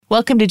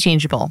Welcome to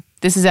Changeable.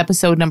 This is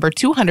episode number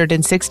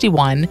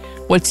 261,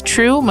 What's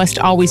True Must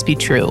Always Be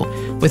True,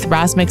 with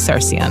Razmik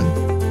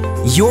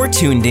Sargsyan. You're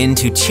tuned in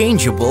to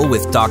Changeable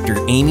with Dr.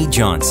 Amy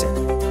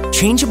Johnson.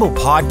 Changeable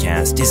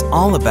podcast is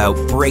all about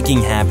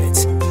breaking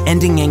habits,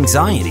 ending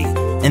anxiety,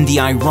 and the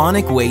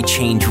ironic way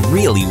change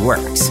really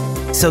works.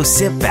 So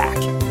sit back,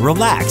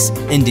 relax,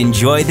 and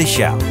enjoy the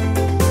show.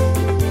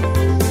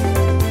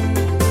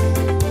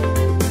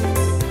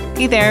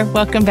 Hey there,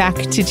 welcome back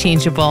to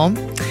Changeable.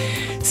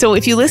 So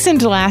if you listened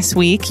to last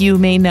week, you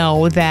may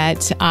know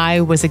that I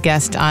was a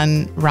guest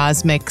on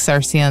Razmik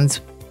Sargsyan's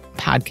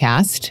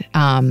podcast,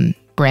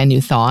 Brand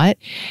New Thought.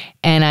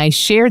 And I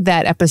shared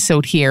that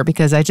episode here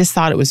because I just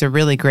thought it was a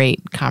really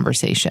great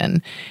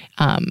conversation.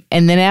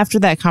 And then after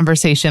that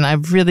conversation, I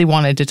really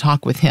wanted to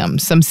talk with him.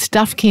 Some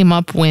stuff came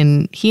up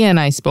when he and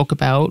I spoke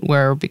about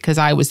where, because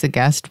I was the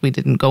guest, we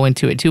didn't go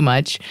into it too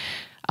much,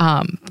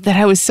 that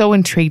I was so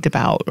intrigued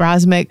about.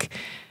 Razmik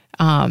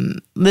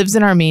lives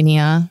in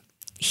Armenia.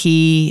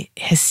 He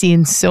has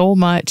seen so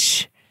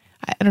much.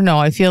 I don't know.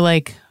 I feel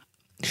like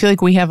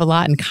we have a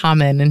lot in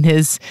common, and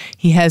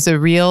he has a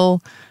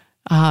real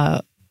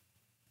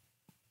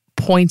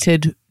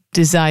pointed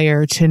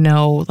desire to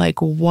know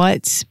like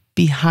what's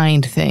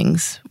behind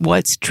things,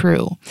 what's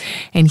true.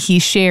 And he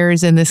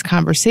shares in this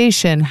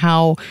conversation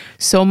how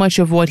so much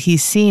of what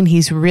he's seen,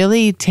 he's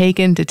really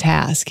taken to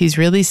task. He's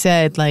really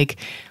said like,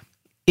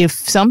 if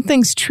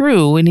something's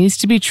true, it needs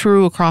to be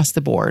true across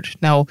the board.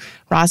 Now,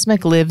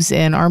 Razmik lives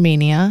in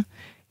Armenia,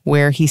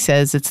 where he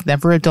says it's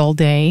never a dull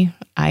day.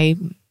 I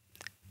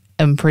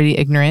am pretty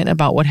ignorant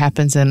about what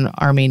happens in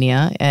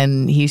Armenia,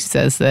 and he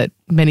says that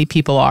many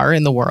people are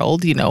in the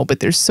world, but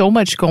there's so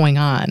much going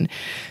on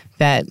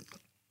that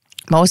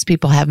most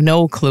people have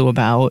no clue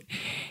about,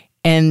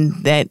 and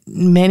that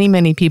many,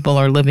 many people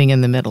are living in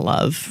the middle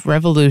of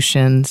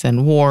revolutions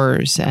and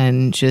wars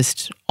and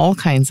just all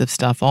kinds of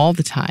stuff all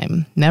the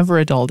time. Never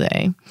a dull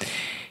day.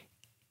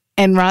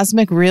 And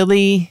Razmik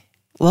really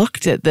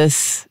looked at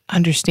this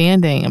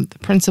understanding of the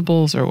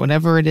principles or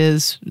whatever it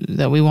is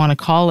that we want to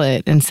call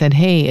it and said,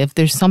 hey, if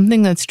there's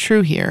something that's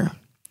true here,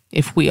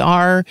 if we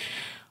are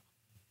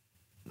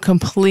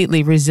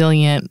completely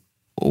resilient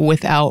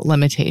without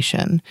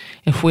limitation,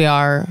 if we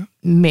are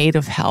made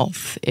of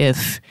health,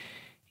 if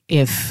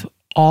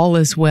all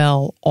is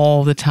well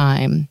all the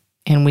time,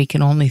 and we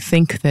can only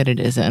think that it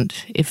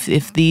isn't,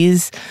 if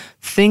these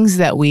things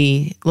that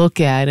we look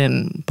at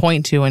and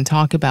point to and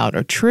talk about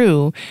are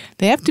true,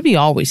 they have to be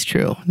always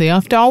true. They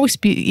have to always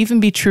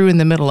be true in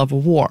the middle of a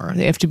war.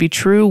 They have to be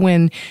true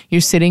when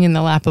you're sitting in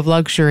the lap of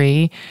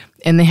luxury,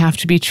 and they have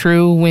to be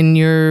true when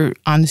you're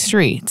on the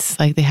streets.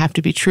 Like they have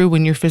to be true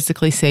when you're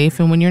physically safe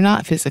and when you're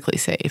not physically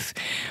safe.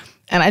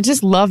 And I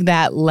just love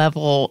that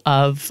level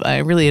of, I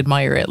really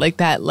admire it, like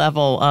that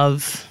level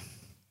of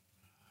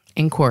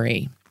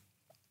inquiry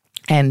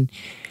and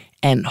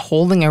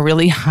holding a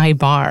really high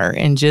bar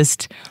and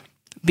just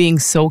being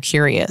so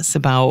curious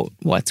about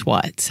what's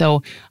what.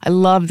 So I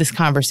love this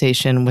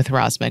conversation with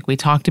Razmik. We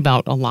talked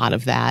about a lot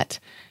of that.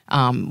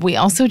 We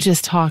also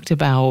just talked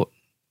about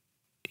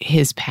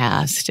his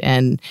past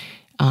and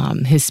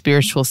his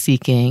spiritual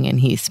seeking, and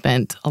he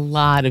spent a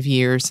lot of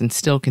years and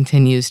still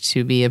continues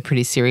to be a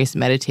pretty serious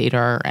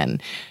meditator,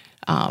 and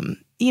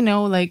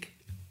like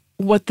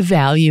what the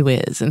value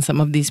is in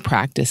some of these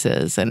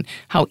practices and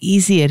how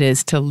easy it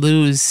is to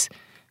lose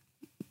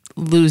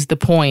the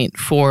point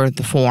for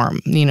the form,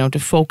 to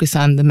focus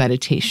on the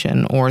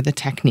meditation or the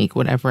technique,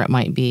 whatever it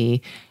might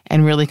be,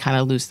 and really kind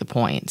of lose the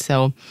point.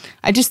 So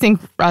I just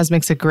think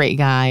Razmik's a great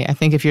guy. I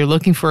think if you're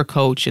looking for a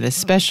coach, and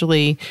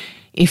especially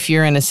if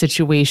you're in a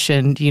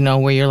situation,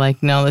 where you're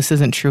like, no, this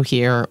isn't true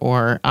here,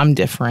 or I'm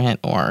different,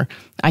 or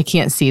I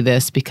can't see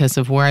this because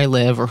of where I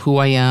live or who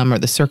I am or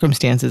the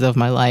circumstances of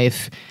my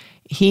life,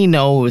 he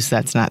knows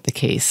that's not the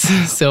case.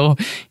 So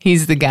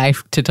he's the guy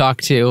to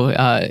talk to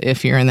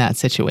if you're in that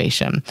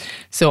situation.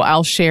 So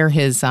I'll share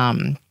his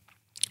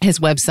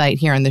website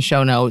here in the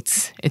show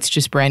notes. It's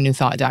just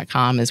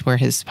brandnewthought.com is where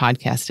his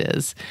podcast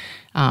is.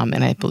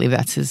 And I believe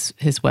that's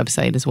his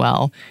website as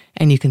well.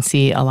 And you can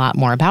see a lot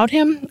more about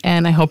him.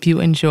 And I hope you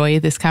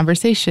enjoy this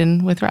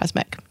conversation with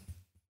Razmik.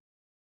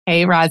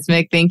 Hey,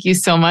 Razmik, thank you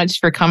so much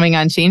for coming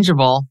on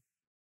Changeable.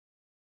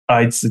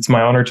 It's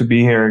my honor to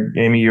be here,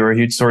 Amy. You're a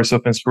huge source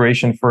of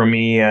inspiration for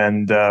me.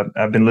 And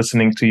I've been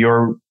listening to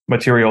your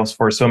materials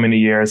for so many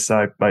years.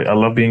 I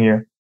love being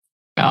here.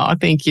 Oh,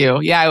 thank you.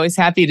 Yeah, I was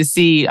happy to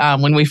see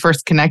when we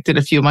first connected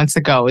a few months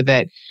ago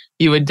that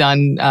you had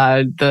done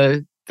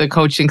the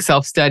coaching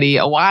self-study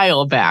a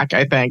while back,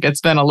 I think.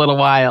 It's been a little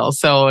while.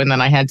 So, and then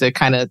I had to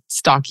kind of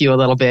stalk you a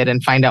little bit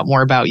and find out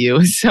more about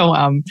you. So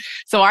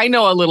I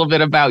know a little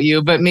bit about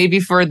you, but maybe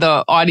for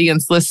the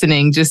audience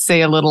listening, just say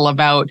a little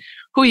about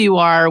who you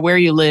are, where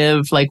you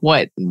live, like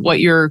what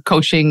your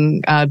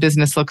coaching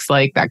business looks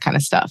like, that kind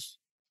of stuff.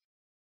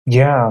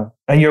 Yeah.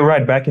 And you're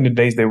right. Back in the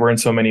days, there weren't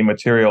so many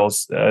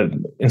materials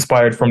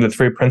inspired from the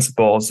three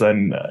principles,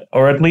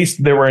 or at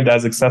least they weren't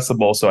as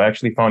accessible. So I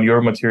actually found your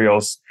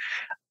materials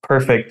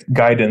perfect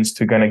guidance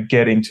to kind of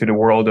get into the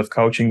world of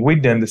coaching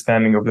with the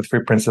understanding of the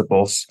three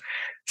principles.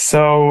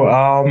 So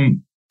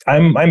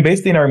I'm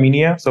based in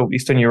Armenia, so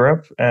Eastern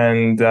Europe,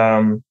 and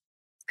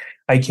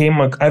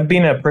I've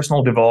been a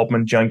personal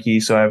development junkie,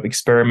 so I've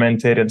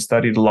experimented and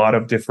studied a lot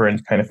of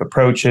different kind of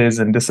approaches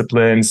and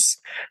disciplines,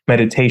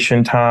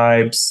 meditation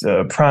types,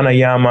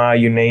 pranayama,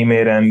 you name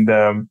it, and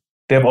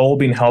they've all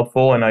been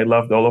helpful, and I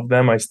loved all of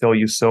them. I still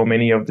use so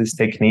many of these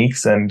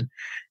techniques and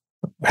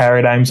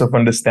paradigms of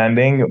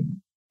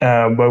understanding.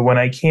 But when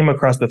I came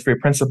across the three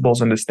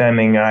principles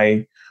understanding,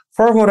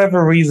 for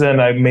whatever reason,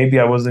 I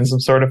was in some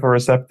sort of a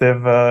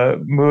receptive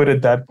mood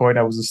at that point.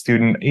 I was a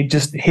student. It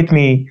just hit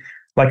me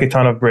like a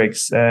ton of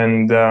bricks,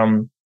 and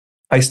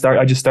I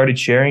just started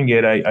sharing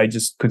it. I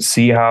just could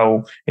see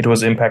how it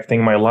was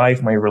impacting my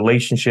life, my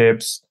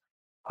relationships,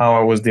 how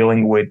I was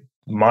dealing with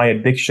my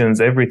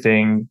addictions,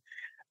 everything.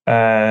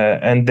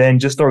 And then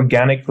just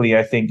organically,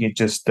 I think it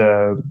just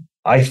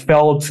I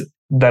felt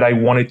that I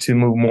wanted to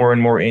move more and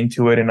more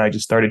into it, and I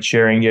just started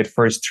sharing it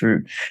first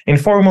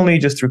informally,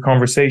 just through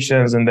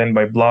conversations, and then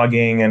by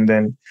blogging, and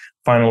then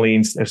finally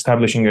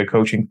establishing a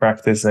coaching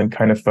practice and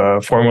kind of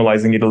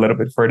formalizing it a little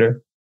bit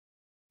further.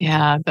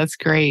 Yeah, that's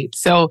great.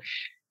 So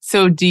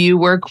do you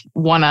work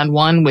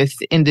one-on-one with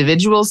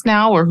individuals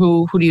now, or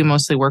who do you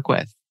mostly work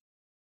with?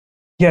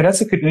 Yeah,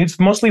 it's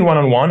mostly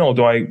one-on-one,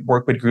 although I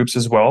work with groups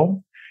as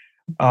well.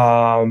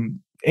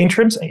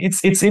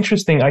 It's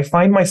interesting. I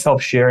find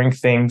myself sharing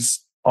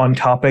things on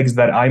topics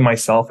that I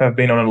myself have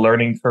been on a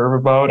learning curve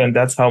about, and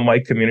that's how my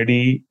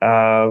community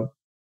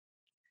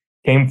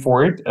came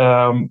forward.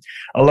 A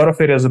lot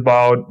of it is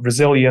about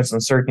resilience,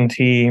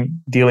 uncertainty,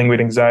 dealing with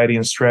anxiety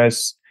and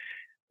stress.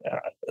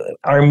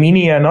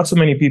 Armenia, not so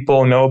many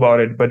people know about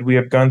it, but we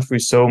have gone through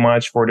so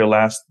much for the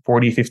last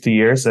 40, 50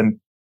 years. And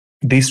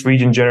this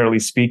region, generally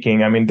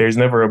speaking, I mean, there's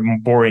never a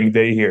boring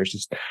day here. It's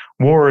just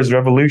wars,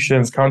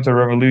 revolutions,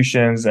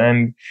 counter-revolutions.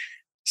 And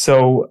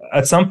so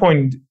at some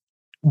point,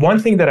 one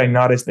thing that I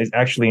noticed is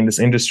actually in this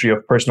industry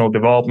of personal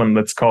development,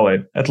 let's call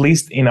it, at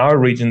least in our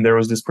region, there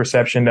was this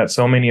perception that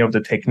so many of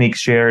the techniques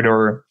shared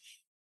or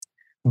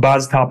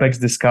buzz topics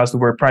discussed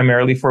were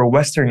primarily for a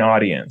Western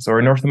audience or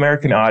a North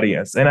American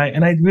audience. And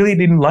I really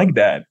didn't like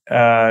that.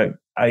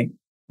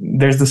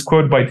 There's this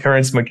quote by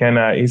Terence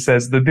McKenna. He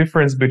says, the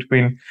difference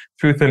between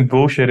truth and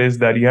bullshit is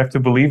that you have to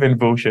believe in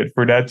bullshit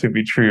for that to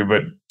be true,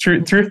 but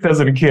truth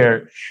doesn't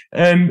care.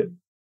 And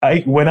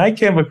when I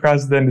came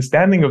across the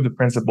understanding of the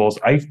principles,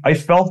 I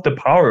felt the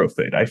power of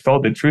it. I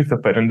felt the truth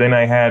of it. And then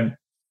I had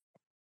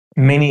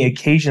many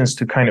occasions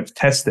to kind of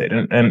test it.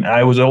 And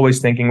I was always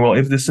thinking, well,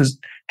 if this is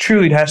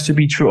true, it has to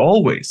be true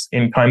always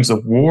in times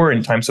of war,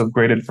 in times of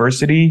great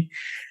adversity.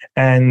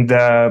 And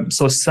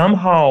so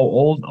somehow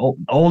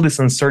all this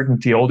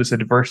uncertainty, all this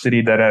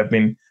adversity that I've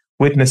been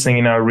witnessing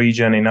in our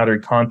region, in other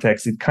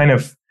contexts, it kind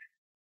of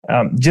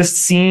just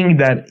seeing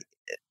that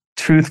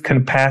truth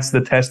can pass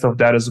the test of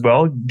that as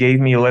well gave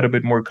me a little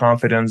bit more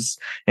confidence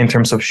in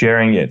terms of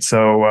sharing it.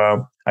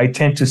 So I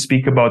tend to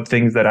speak about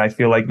things that I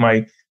feel like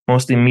my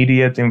most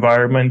immediate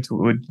environment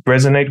would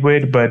resonate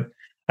with. But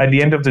at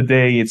the end of the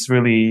day, it's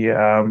really,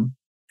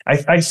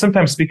 I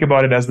sometimes speak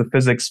about it as the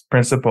physics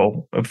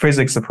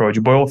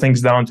approach, boil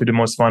things down to the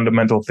most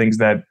fundamental things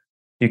that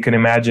you can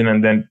imagine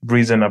and then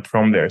reason up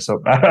from there.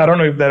 So I don't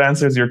know if that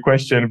answers your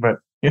question, but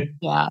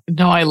yeah,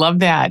 no, I love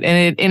that.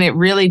 And it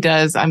really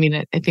does. I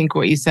mean, I think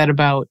what you said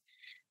about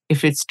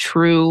if it's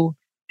true,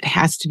 it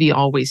has to be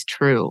always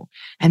true.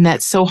 And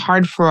that's so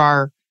hard for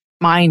our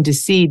mind to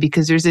see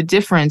because there's a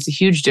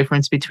huge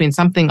difference between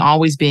something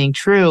always being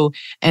true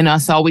and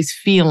us always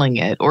feeling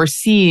it or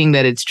seeing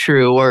that it's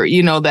true. Or,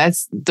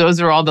 those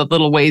are all the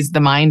little ways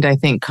the mind, I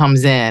think,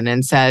 comes in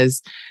and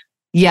says,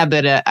 yeah,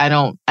 but I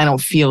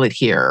don't feel it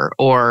here,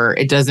 or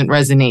it doesn't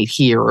resonate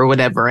here, or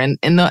whatever. And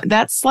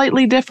that's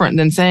slightly different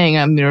than saying,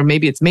 or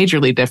maybe it's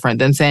majorly different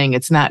than saying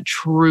it's not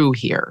true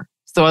here.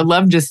 So I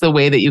love just the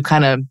way that you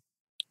kind of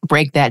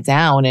break that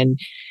down.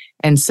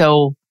 And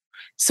so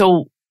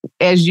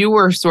as you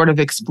were sort of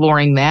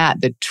exploring that,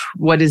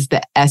 what is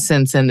the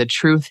essence and the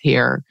truth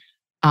here?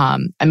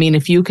 I mean,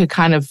 if you could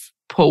kind of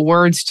put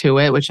words to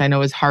it, which I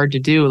know is hard to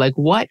do, like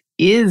what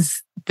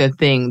is the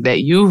thing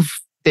that you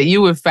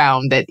have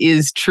found that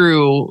is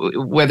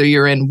true, whether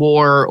you're in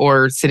war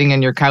or sitting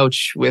on your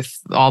couch with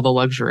all the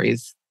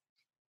luxuries?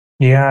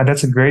 Yeah,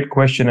 that's a great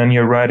question. And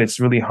you're right. It's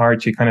really hard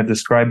to kind of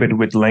describe it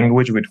with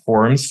language, with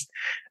forms.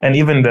 And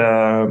even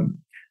the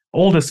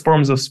oldest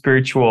forms of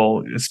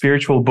spiritual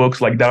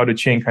books like Tao Te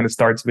Ching kind of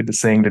starts with the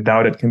saying, the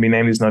Tao that can be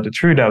named is not the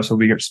true Tao. So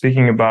we are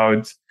speaking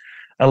about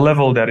a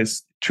level that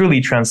is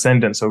truly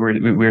transcendent. So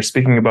we're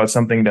speaking about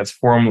something that's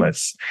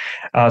formless.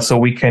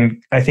 So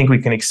I think we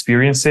can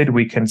experience it.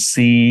 We can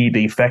see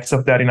the effects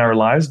of that in our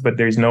lives, but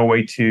there's no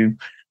way to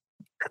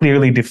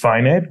clearly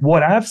define it.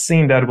 What I've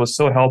seen that was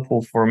so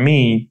helpful for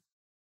me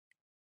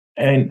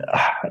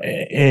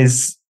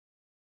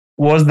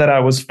was that I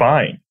was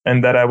fine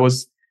and that I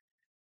was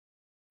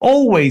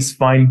always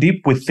fine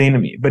deep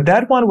within me. But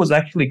that one was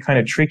actually kind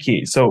of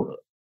tricky. So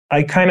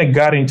I kind of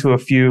got into a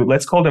few,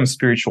 let's call them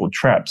spiritual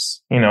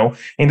traps. You know,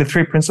 in the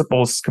Three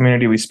Principles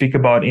community, we speak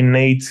about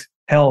innate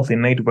health,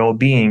 innate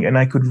well-being. And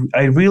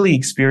I really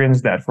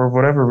experienced that for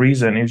whatever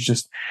reason. It's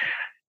just,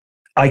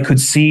 I could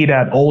see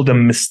that all the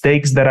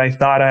mistakes that I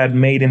thought I had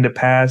made in the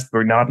past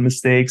were not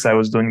mistakes. I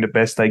was doing the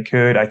best I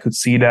could. I could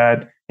see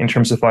that in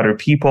terms of other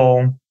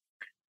people.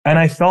 And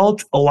I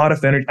felt a lot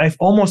of energy. I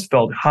almost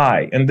felt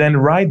high. And then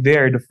right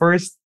there, the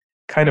first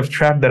kind of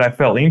trap that I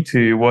fell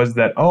into was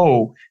that,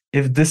 oh,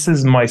 if this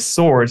is my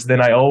source,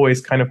 then I always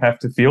kind of have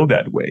to feel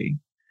that way.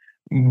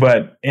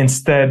 But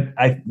instead,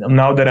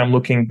 now that I'm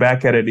looking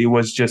back at it, it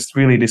was just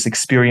really this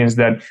experience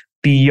that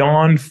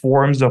beyond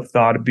forms of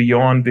thought,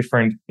 beyond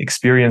different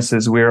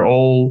experiences, we're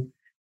all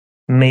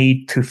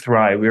made to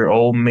thrive. We're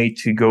all made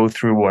to go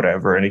through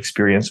whatever and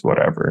experience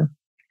whatever.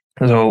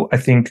 So I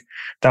think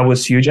that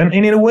was huge. And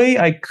in a way,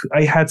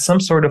 I had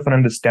some sort of an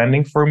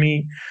understanding for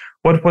me.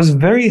 What was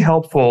very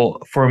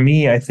helpful for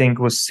me, I think,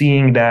 was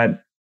seeing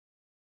that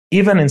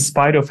even in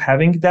spite of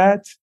having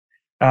that,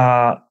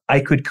 I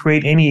could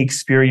create any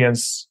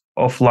experience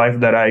of life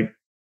that I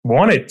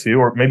wanted to,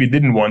 or maybe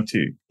didn't want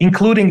to,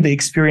 including the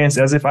experience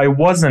as if I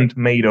wasn't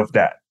made of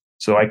that.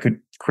 So I could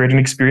create an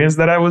experience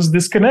that I was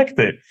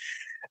disconnected.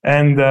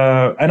 And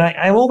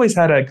I've always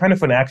had a kind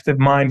of an active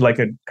mind, like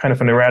a kind of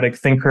an erratic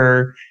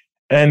thinker.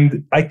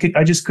 And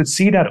I just could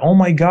see that, oh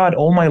my God,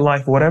 all my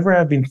life, whatever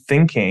I've been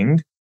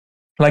thinking,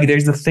 like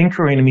there's the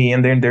thinker in me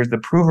and then there's the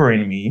prover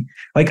in me.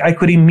 Like I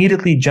could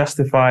immediately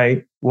justify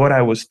what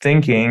I was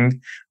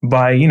thinking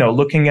by,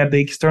 looking at the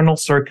external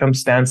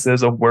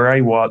circumstances of where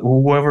I was,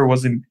 whoever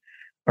was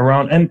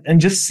around,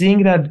 and just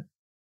seeing that,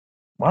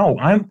 wow,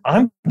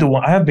 I'm the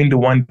one, I have been the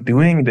one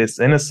doing this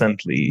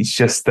innocently. It's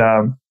just,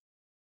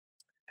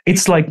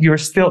 it's like you're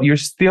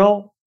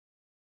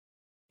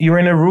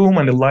in a room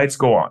and the lights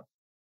go on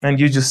and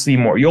you just see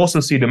more. You also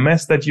see the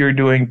mess that you're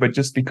doing, but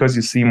just because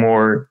you see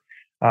more,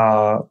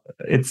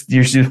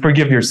 you should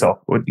forgive yourself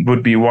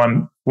would be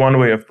one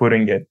way of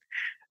putting it.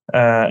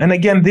 And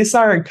again, these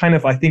are kind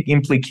of, I think,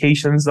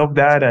 implications of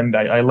that. And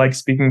I like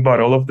speaking about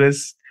all of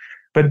this.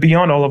 But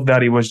beyond all of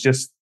that, it was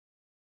just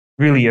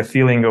really a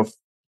feeling of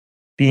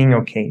being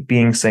okay,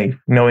 being safe,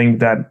 knowing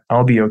that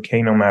I'll be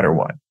okay no matter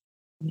what.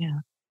 Yeah.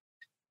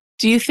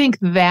 Do you think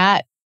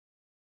that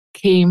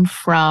came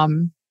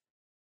from,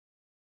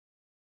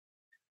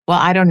 well,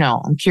 I don't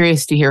know. I'm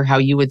curious to hear how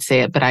you would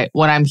say it, but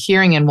what I'm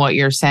hearing and what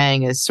you're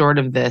saying is sort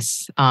of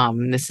this,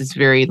 this is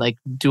very like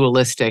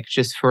dualistic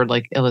just for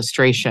like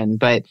illustration,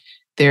 but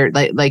there,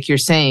 like you're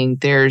saying,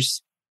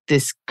 there's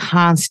this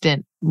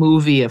constant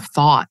movie of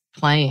thought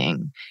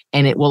playing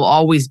and it will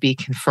always be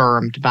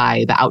confirmed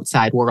by the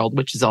outside world,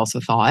 which is also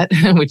thought,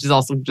 which is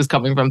also just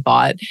coming from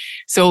thought.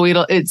 So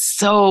it's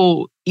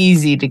so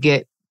easy to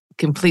get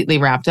completely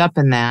wrapped up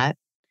in that.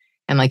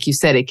 And like you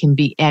said, it can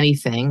be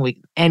anything.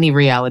 Any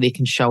reality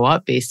can show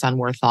up based on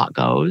where thought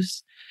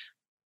goes.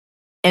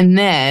 And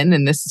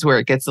this is where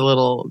it gets a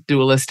little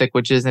dualistic,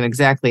 which isn't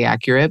exactly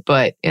accurate,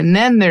 and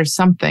then there's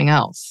something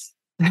else.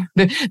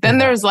 Then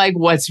there's like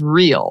what's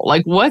real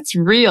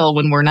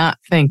when we're not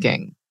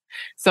thinking.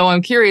 So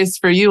I'm curious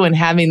for you and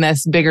having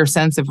this bigger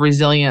sense of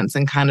resilience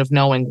and kind of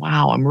knowing,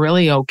 wow, I'm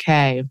really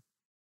okay.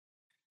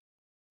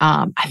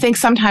 I think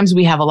sometimes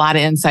we have a lot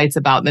of insights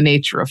about the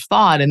nature of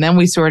thought, and then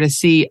we sort of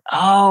see,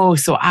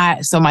 so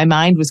my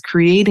mind was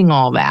creating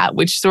all that,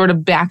 which sort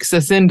of backs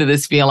us into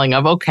this feeling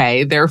of,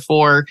 okay,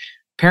 therefore,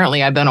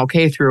 apparently I've been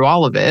okay through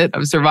all of it.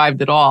 I've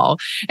survived it all.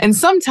 And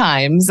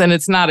sometimes, and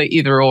it's not an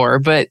either or,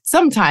 but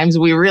sometimes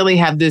we really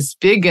have this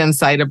big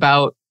insight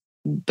about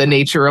the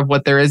nature of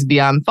what there is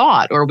beyond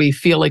thought, or we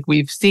feel like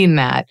we've seen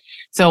that.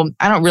 So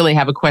I don't really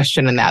have a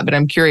question in that, but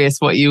I'm curious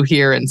what you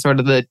hear in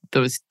sort of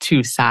those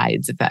two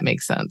sides, if that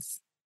makes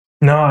sense.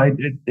 No,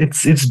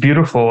 it's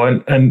beautiful.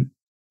 And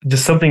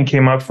just something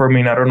came up for me,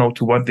 and I don't know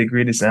to what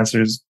degree this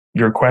answers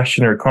your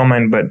question or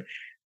comment, but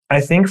I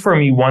think for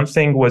me, one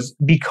thing was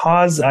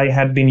because I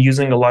had been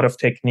using a lot of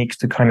techniques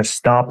to kind of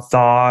stop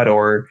thought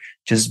or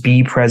just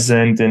be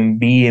present and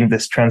be in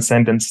this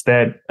transcendent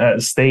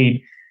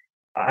state,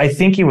 I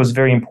think it was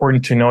very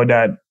important to know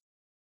that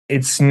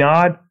it's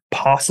not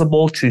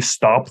possible to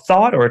stop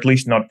thought, or at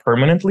least not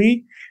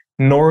permanently,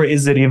 nor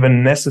is it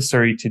even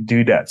necessary to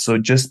do that. So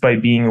just by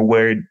being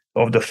aware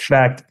of the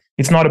fact,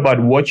 it's not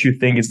about what you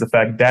think, it's the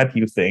fact that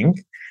you think,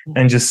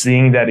 and just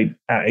seeing that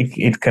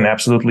it can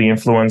absolutely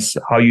influence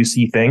how you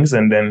see things.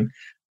 And then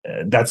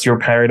that's your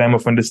paradigm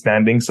of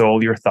understanding. So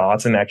all your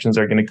thoughts and actions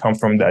are going to come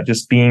from that.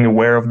 Just being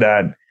aware of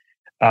that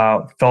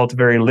felt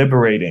very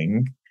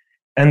liberating.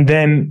 And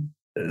then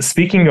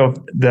speaking of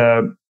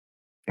the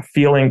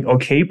feeling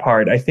okay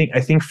part, I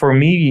think for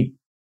me,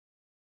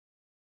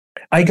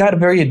 I got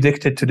very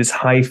addicted to this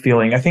high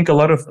feeling. I think a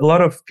lot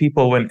of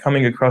people, when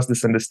coming across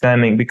this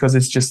understanding, because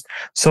it's just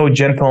so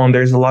gentle and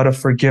there's a lot of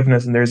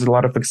forgiveness and there's a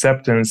lot of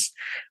acceptance,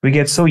 we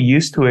get so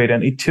used to it.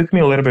 And it took me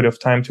a little bit of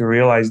time to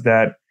realize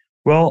that,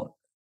 well,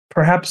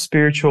 perhaps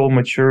spiritual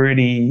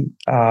maturity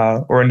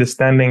or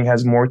understanding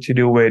has more to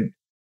do with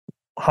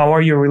how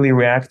are you really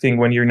reacting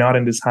when you're not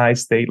in this high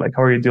state? Like,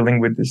 how are you dealing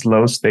with these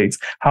low states?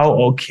 How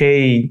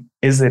okay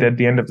is it at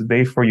the end of the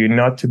day for you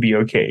not to be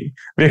okay?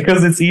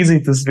 Because it's easy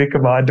to speak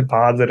about the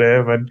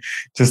positive and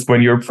just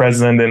when you're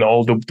present and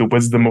all the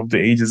wisdom of the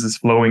ages is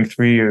flowing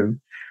through you.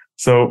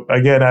 So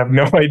again, I have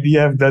no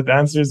idea if that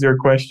answers your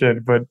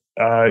question, but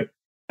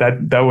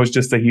that was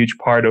just a huge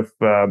part of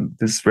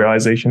this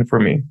realization for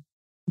me.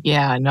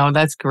 Yeah, no,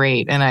 that's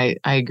great. And I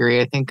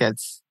agree. I think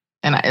that's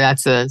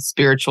a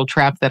spiritual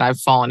trap that I've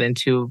fallen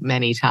into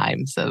many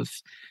times of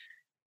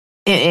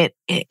it.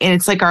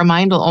 It's like our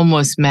mind will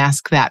almost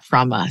mask that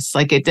from us.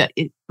 Like it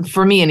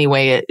for me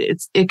anyway,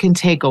 it can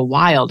take a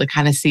while to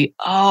kind of see,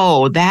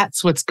 oh,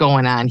 that's what's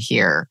going on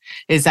here,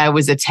 is I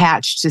was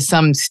attached to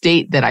some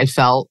state that I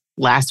felt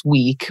last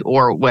week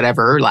or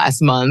whatever,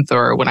 last month,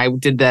 or when I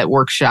did that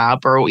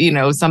workshop or,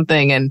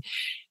 something.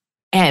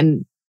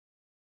 And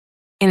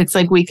it's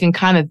like we can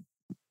kind of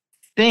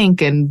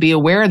think and be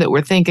aware that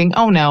we're thinking,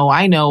 oh no,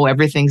 I know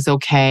everything's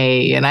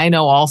okay. And I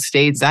know all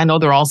states, I know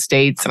they're all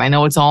states and I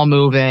know it's all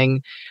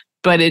moving,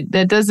 but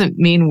that doesn't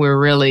mean we're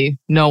really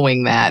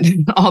knowing that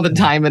all the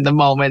time in the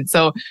moment.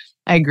 So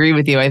I agree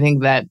with you. I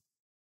think that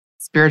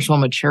spiritual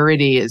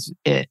maturity is,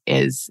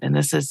 and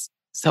this is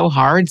so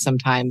hard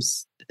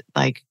sometimes,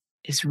 like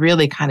is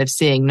really kind of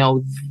seeing,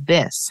 no,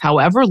 this,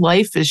 however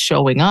life is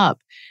showing up,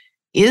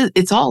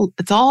 it's all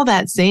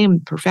that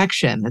same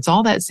perfection. It's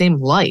all that same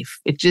life.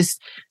 It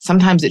just,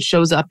 sometimes it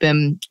shows up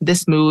in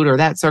this mood or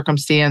that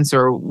circumstance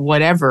or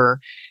whatever.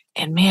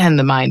 And man,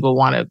 the mind will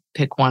want to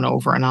pick one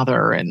over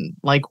another and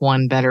like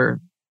one better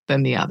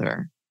than the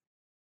other.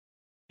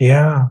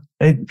 Yeah.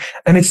 And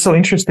it's so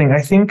interesting.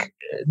 I think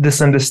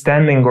this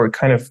understanding or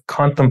kind of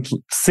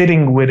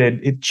sitting with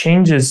it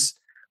changes.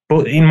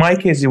 But in my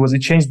case, it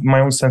changed my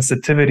own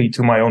sensitivity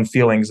to my own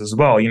feelings as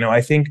well.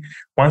 I think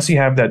once you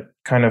have that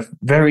kind of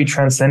very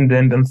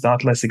transcendent and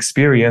thoughtless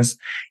experience,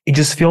 it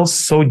just feels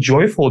so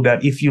joyful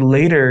that if you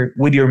later,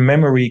 with your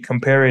memory,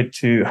 compare it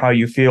to how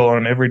you feel on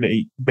an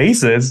everyday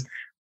basis,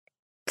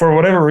 for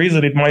whatever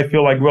reason, it might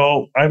feel like,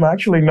 well, I'm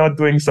actually not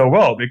doing so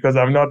well because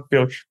I'm not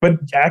feeling, but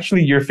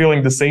actually you're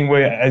feeling the same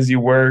way as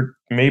you were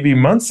maybe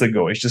months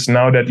ago. It's just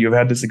now that you've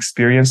had this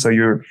experience, so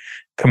you're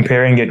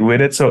comparing it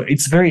with it. So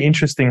it's very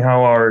interesting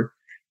how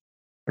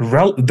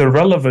the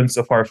relevance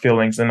of our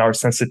feelings and our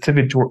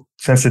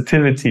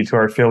sensitivity to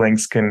our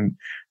feelings can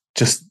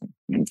just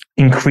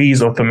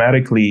increase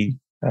automatically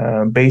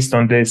based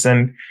on this.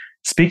 And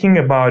speaking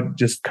about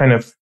just kind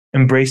of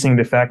embracing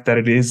the fact that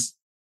it is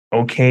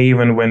okay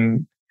even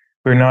when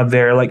we're not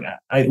there. Like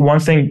one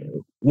thing,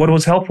 what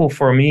was helpful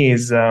for me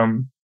is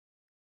when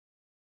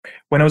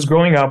I was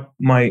growing up,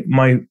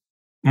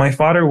 my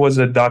father was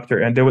a doctor,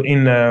 and there were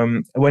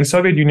when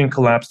Soviet Union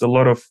collapsed, a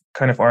lot of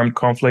kind of armed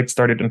conflict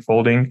started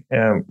unfolding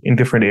in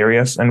different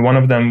areas, and one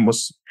of them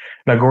was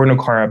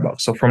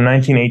Nagorno-Karabakh. So from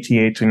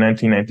 1988 to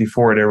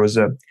 1994, there was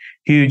a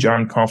huge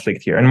armed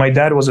conflict here, and my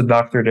dad was a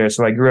doctor there,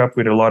 so I grew up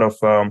with a lot of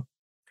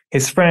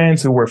his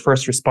friends who were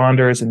first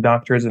responders and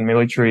doctors and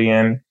military.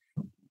 And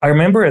I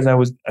remember as I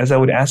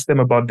would ask them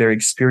about their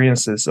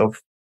experiences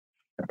of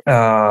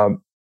how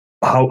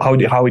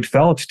it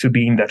felt to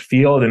be in that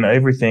field and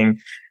everything,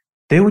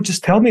 they would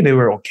just tell me they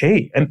were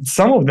okay. And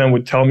some of them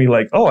would tell me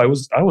like, oh, I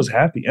was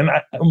happy. And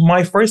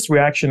my first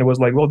reaction was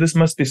like, well, this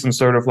must be some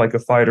sort of like a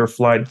fight or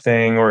flight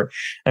thing. Or,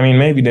 I mean,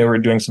 maybe they were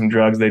doing some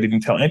drugs they didn't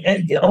tell,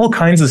 and all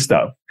kinds of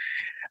stuff.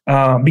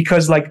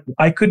 Because like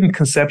I couldn't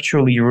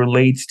conceptually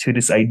relate to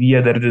this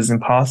idea that it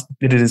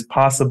is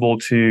possible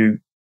to,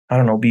 I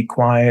don't know, be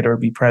quiet or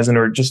be present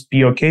or just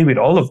be okay with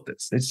all of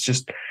this. It's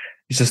just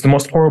the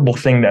most horrible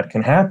thing that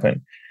can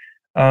happen.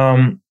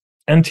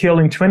 Until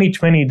in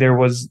 2020, there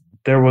was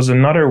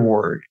another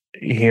war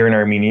here in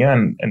Armenia,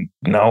 and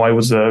now I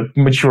was a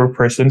mature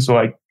person, so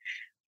I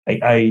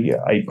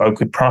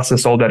could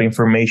process all that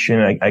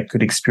information. I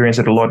could experience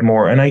it a lot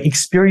more, and I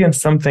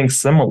experienced something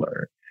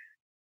similar.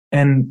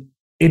 And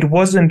it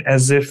wasn't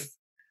as if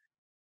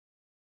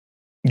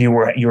you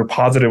were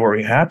positive or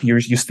happy. You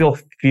still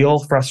feel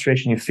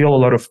frustration. You feel a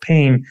lot of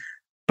pain.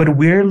 But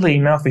weirdly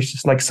enough, it's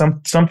just like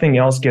something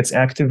else gets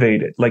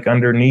activated, like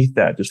underneath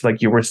that. Just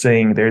like you were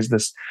saying, there's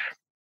this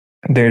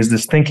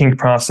thinking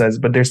process,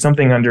 but there's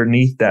something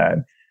underneath that.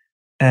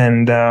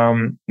 And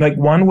like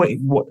one way,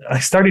 I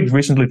started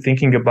recently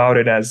thinking about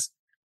it as,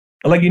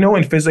 like,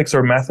 in physics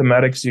or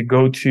mathematics, you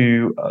go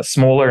to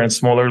smaller and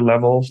smaller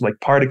levels, like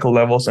particle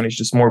levels, and it's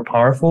just more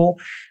powerful.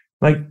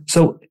 Like,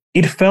 so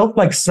it felt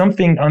like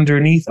something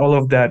underneath all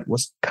of that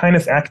was kind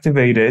of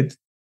activated.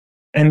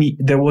 And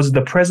there was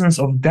the presence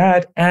of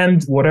that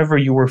and whatever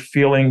you were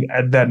feeling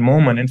at that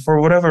moment. And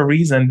for whatever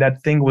reason,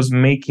 that thing was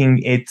making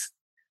it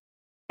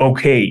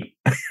okay.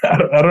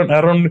 I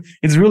don't,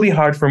 it's really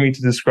hard for me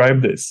to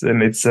describe this.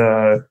 And it's,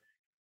 and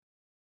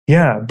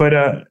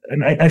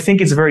I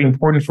think it's very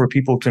important for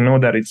people to know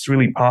that it's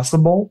really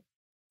possible.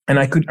 And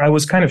I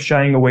was kind of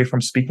shying away from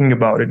speaking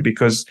about it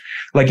because,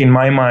 like, in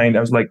my mind, I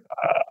was like,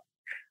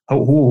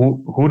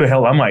 who the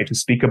hell am I to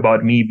speak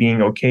about me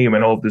being okay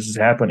when all of this is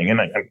happening? And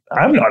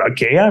I'm not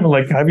okay. I'm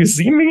like, have you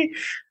seen me?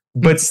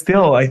 But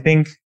still, I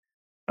think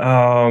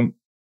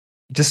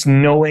just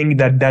knowing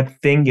that that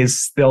thing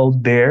is still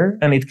there,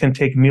 and it can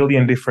take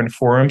million different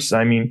forms.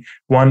 I mean,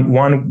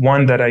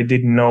 one that I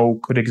didn't know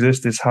could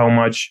exist is how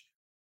much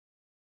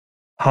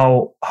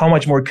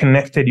more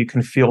connected you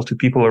can feel to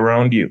people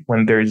around you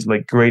when there's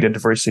like great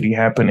adversity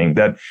happening.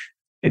 That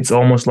it's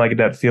almost like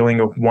that feeling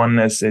of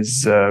oneness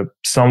is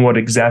somewhat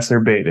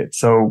exacerbated.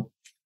 So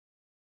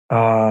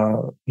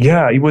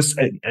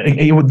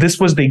this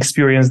was the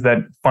experience that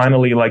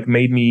finally like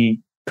made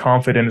me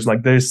confident. It's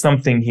like there's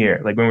something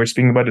here. Like when we're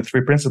speaking about the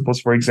three principles,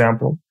 for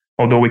example,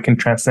 although we can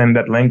transcend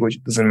that language,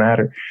 it doesn't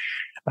matter.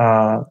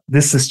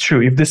 This is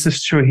true. If this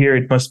is true here,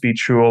 it must be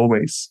true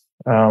always.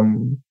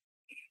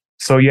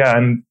 So yeah,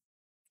 and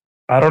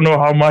I don't know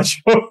how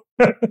much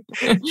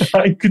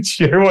I could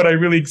share what I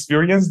really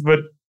experienced, but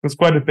it was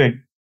quite a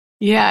thing.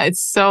 Yeah,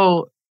 it's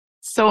so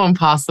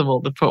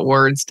impossible to put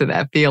words to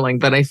that feeling,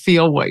 but I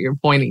feel what you're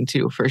pointing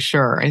to for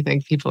sure. I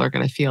think people are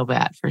going to feel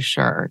that for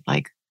sure.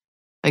 Like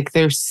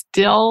there's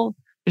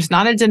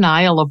not a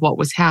denial of what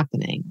was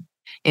happening.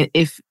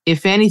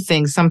 If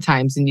anything,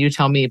 sometimes, and you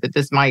tell me, but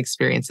this my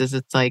experience is,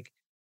 it's like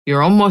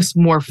you're almost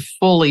more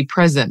fully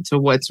present to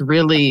what's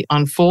really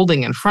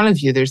unfolding in front of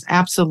you. There's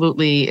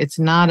absolutely, it's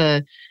not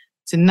a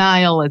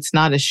denial, it's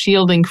not a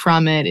shielding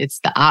from it. It's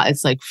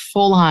like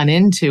full on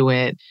into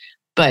it.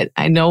 But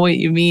I know what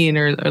you mean,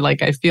 or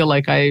like I feel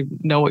like I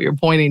know what you're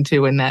pointing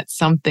to, and that's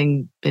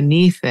something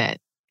beneath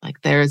it.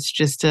 Like there's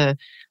just a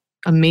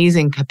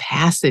amazing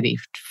capacity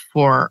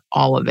for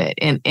all of it.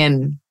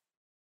 And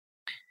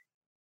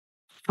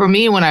for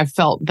me, when I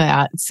felt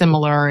that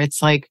similar,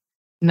 it's like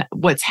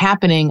what's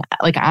happening,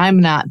 like I'm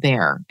not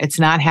there. It's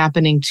not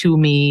happening to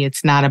me.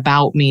 It's not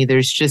about me.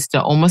 There's just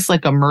almost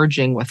like a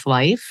merging with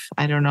life.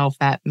 I don't know if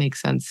that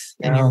makes sense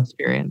in your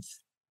experience.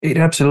 It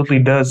absolutely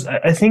does.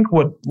 I think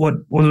what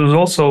was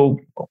also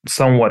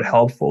somewhat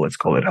helpful, let's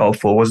call it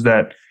helpful, was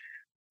that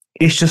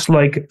it's just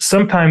like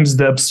sometimes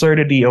the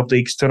absurdity of the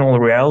external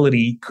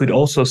reality could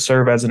also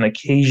serve as an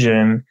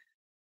occasion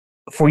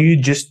for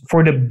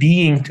the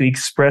being to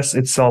express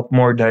itself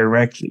more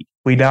directly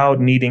without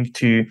needing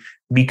to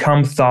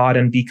become thought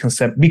and be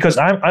because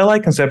I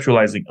like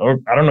conceptualizing, or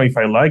I don't know if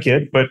I like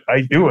it, but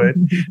I do it.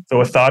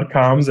 So a thought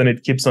comes and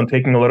it keeps on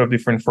taking a lot of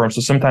different forms.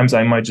 So sometimes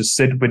I might just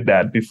sit with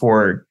that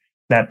before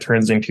that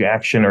turns into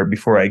action or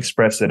before I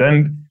express it.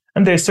 And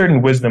there's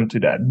certain wisdom to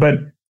that. But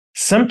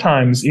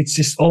sometimes it's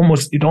just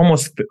it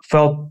almost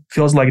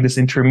feels like this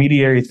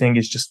intermediary thing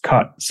is just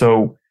cut.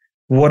 So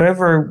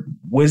whatever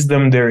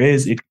wisdom there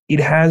is, it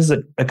has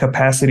a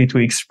capacity to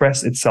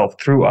express itself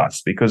through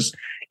us, because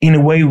in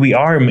a way we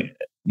are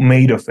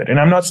made of it. And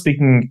I'm not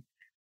speaking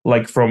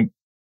like from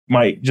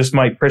my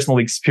personal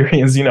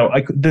experience. You know,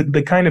 I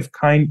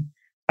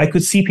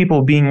could see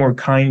people being more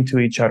kind to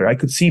each other. I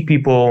could see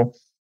people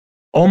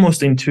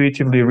almost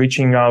intuitively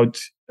reaching out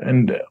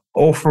and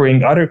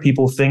offering other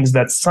people things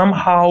that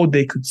somehow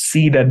they could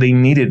see that they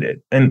needed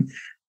it. And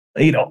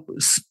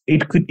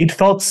it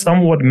felt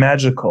somewhat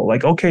magical.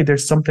 Like, okay,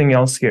 there's something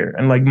else here.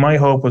 And like my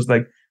hope was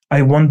like,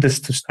 I want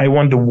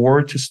the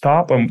war to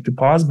stop, to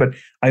pause, but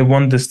I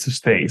want this to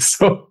stay.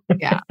 So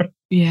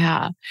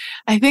yeah.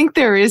 I think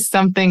there is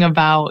something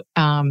about,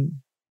 and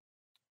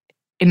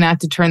not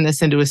to turn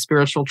this into a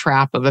spiritual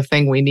trap of a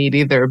thing we need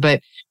either,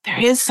 but there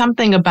is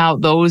something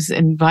about those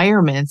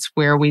environments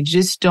where we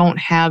just don't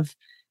have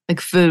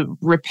like the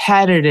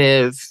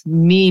repetitive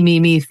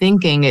me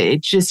thinking.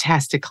 It just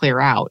has to clear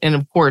out. And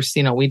of course,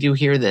 you know, we do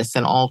hear this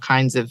in all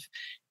kinds of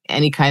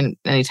anytime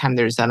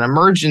there's an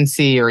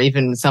emergency or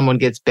even someone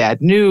gets bad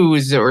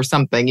news or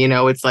something, you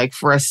know, it's like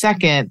for a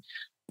second,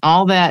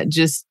 all that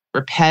just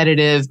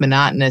repetitive,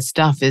 monotonous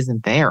stuff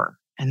isn't there.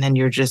 And then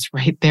you're just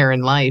right there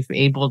in life,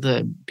 able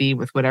to be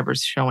with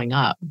whatever's showing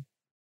up.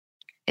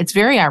 It's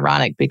very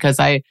ironic because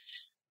I've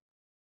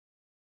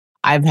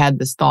had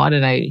this thought,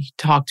 and I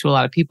talk to a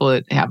lot of people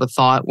that have a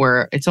thought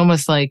where it's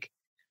almost like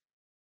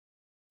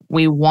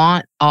we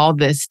want all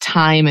this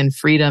time and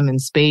freedom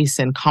and space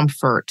and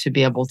comfort to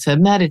be able to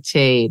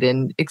meditate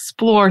and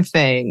explore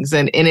things.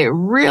 And it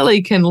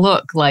really can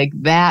look like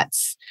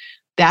that's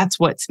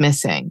what's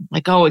missing.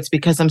 Like, oh, it's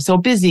because I'm so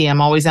busy.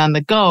 I'm always on the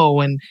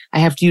go and I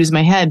have to use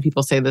my head.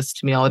 People say this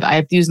to me all the time. I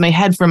have to use my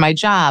head for my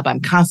job.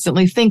 I'm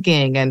constantly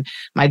thinking, and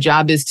my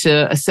job is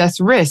to assess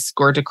risk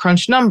or to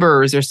crunch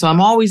numbers, or so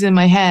I'm always in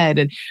my head.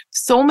 And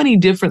so many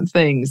different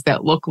things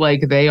that look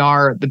like they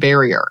are the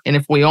barrier. And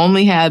if we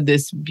only had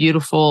this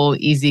beautiful,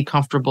 easy,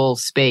 comfortable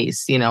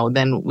space, you know,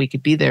 then we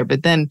could be there.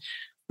 But then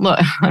look,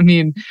 I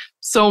mean,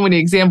 so many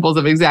examples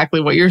of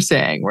exactly what you're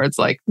saying, where it's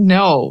like,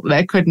 no,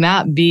 that could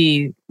not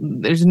be,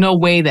 there's no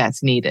way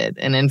that's needed.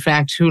 And in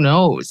fact, who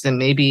knows? And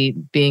maybe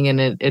being in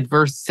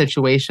adverse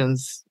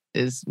situations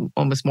is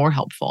almost more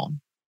helpful.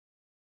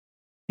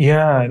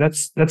 Yeah,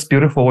 that's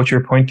beautiful what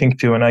you're pointing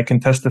to. And I can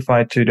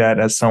testify to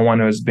that as someone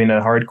who has been a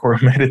hardcore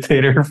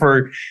meditator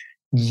for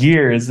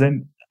years.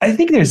 And I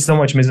think there's so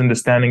much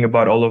misunderstanding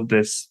about all of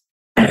this.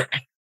 You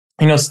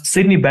know,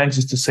 Sydney Banks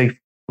used to say,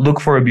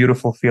 look for a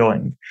beautiful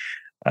feeling.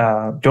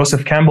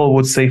 Joseph Campbell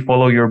would say,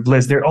 follow your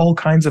bliss. There are all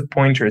kinds of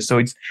pointers. So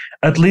it's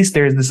at least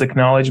there's this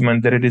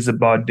acknowledgement that it is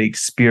about the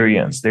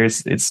experience.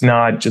 It's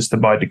not just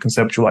about the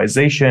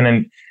conceptualization,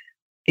 and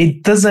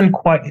it doesn't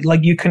quite, like,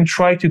 you can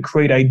try to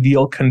create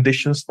ideal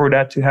conditions for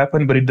that to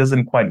happen, but it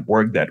doesn't quite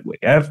work that way.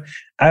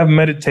 I've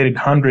meditated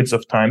hundreds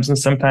of times, and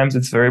sometimes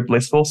it's very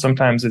blissful,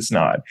 sometimes it's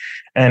not.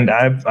 And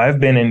I've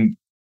been in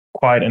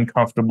quite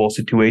uncomfortable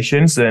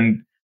situations,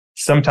 and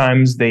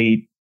sometimes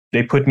they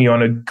put me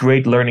on a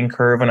great learning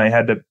curve, and I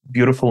had a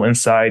beautiful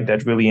insight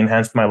that really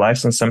enhanced my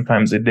life, and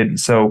sometimes it didn't.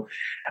 So,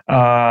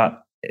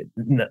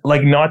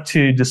 like, not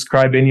to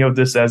describe any of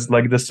this as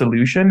like the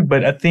solution,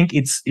 but I think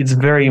it's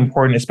very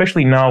important,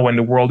 especially now when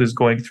the world is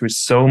going through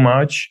so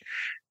much.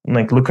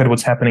 Like, look at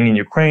what's happening in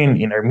Ukraine,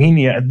 in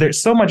Armenia.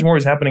 There's so much more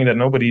is happening that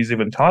nobody's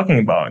even talking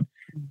about.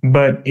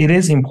 But it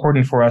is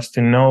important for us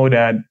to know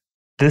that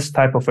this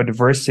type of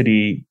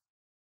adversity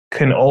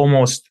can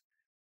almost,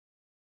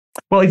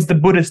 well, it's the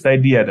Buddhist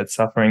idea that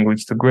suffering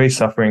leads to grace,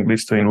 suffering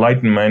leads to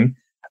enlightenment.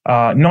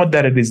 Not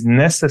that it is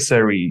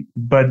necessary,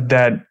 but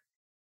that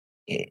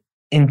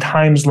in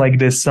times like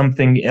this,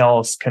 something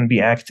else can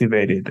be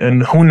activated.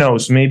 And who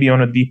knows, maybe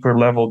on a deeper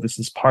level, this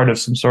is part of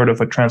some sort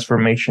of a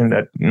transformation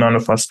that none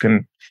of us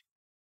can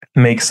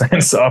make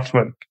sense of.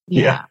 But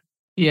yeah,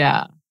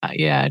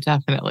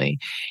 definitely.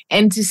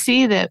 And to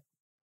see that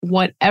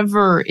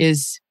whatever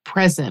is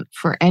present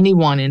for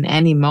anyone in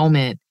any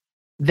moment,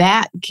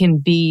 that can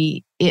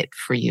be it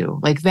for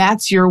you. Like,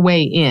 that's your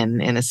way in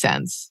a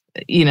sense.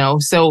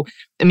 So,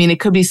 I mean, it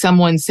could be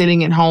someone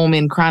sitting at home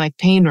in chronic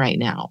pain right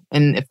now.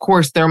 And of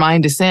course, their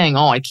mind is saying,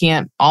 oh,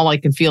 all I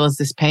can feel is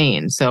this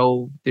pain.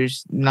 So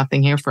there's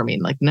nothing here for me.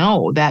 Like,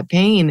 no, that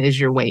pain is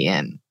your way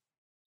in.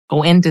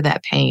 Go into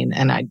that pain.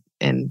 And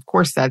of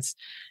course, that's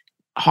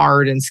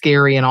hard and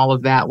scary and all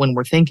of that when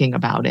we're thinking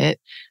about it.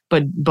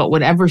 But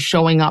whatever's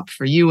showing up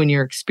for you in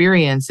your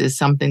experience is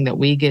something that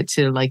we get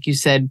to, like you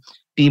said,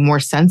 be more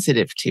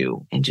sensitive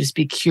to and just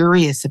be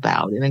curious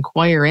about and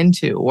inquire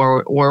into,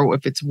 or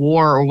if it's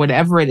war or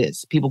whatever it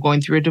is, people going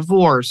through a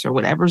divorce or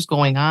whatever's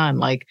going on,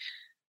 like,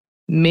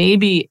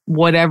 maybe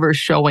whatever's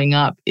showing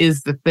up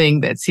is the thing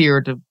that's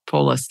here to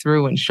pull us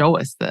through and show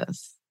us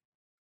this.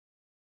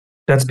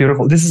 That's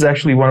beautiful. This is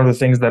actually one of the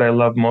things that I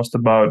love most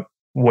about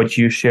what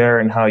you share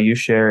and how you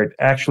share it.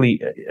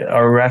 Actually,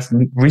 our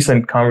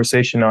recent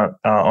conversation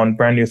on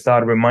Brand New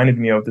Thought reminded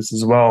me of this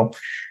as well.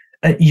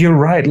 You're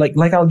right.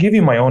 Like I'll give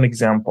you my own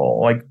example.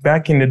 Like,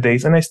 back in the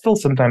days, and I still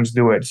sometimes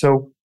do it.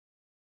 So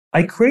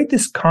I create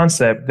this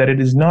concept that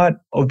it is not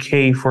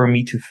okay for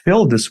me to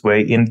feel this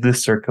way in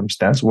this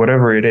circumstance,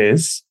 whatever it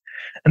is.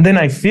 And then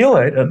I feel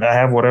it, and I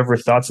have whatever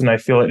thoughts, and I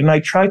feel it, and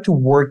I try to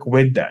work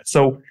with that.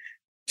 So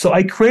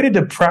I created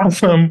a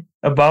problem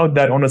about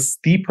that on a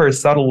steeper,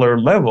 subtler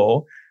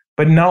level,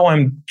 but now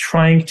I'm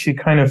trying to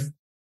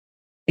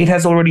it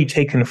has already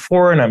taken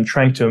form, and I'm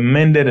trying to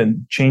amend it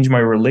and change my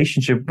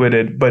relationship with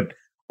it. But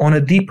on a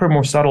deeper,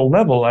 more subtle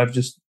level, I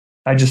just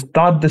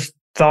thought this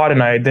thought,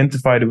 and I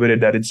identified with it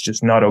that it's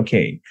just not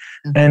okay.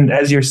 Mm-hmm. And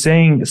as you're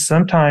saying,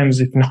 sometimes,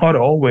 if not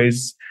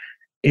always,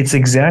 it's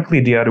exactly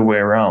the other way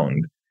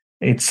around.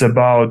 It's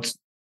about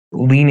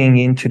leaning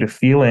into the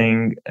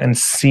feeling and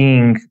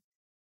seeing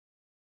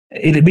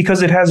it,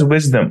 because it has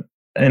wisdom.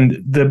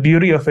 And the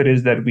beauty of it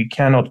is that we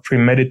cannot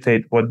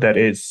premeditate what that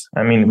is.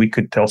 I mean, we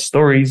could tell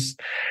stories,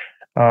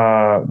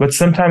 but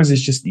sometimes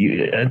it's just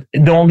the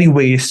only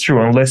way is true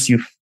unless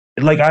you,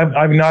 like,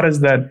 I've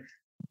noticed that,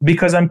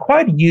 because I'm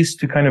quite used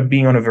to kind of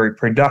being on a very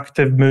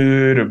productive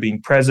mood or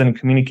being present,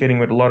 communicating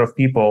with a lot of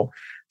people.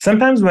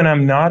 Sometimes when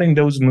I'm not in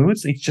those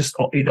moods,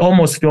 it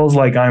almost feels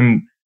like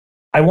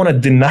I want to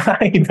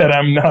deny that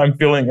I'm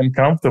feeling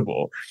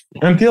uncomfortable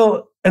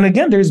and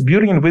again, there's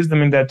beauty and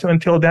wisdom in that too,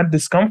 until that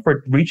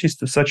discomfort reaches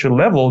to such a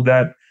level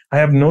that I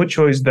have no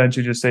choice than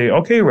to just say,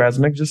 okay,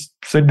 Razmik, just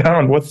sit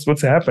down.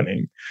 What's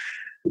happening?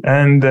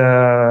 And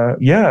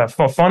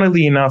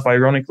funnily enough,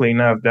 ironically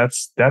enough,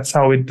 that's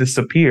how it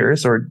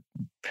disappears or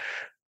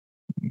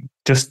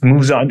just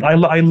moves on.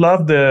 I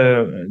love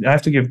I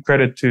have to give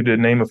credit to the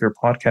name of your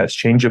podcast,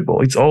 Changeable.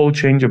 It's all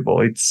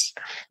changeable. It's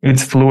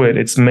fluid.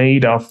 It's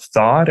made of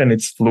thought, and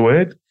it's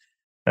fluid.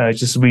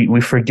 Just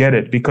we forget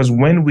it, because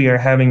when we are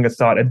having a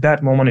thought at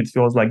that moment, it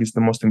feels like it's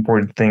the most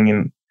important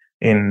thing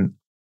in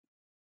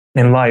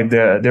life.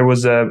 There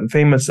was a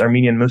famous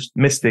Armenian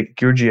mystic,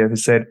 Gurdjieff, who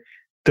said,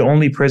 the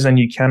only prison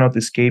you cannot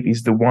escape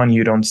is the one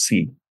you don't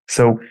see.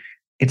 So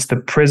it's the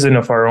prison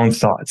of our own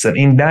thoughts. And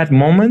in that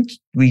moment,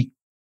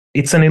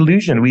 it's an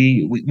illusion.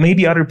 We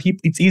maybe other people,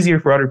 it's easier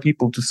for other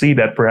people to see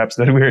that perhaps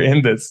that we're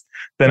in this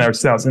than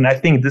ourselves. And I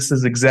think this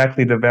is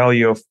exactly the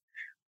value of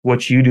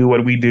what you do,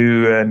 what we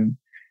do, and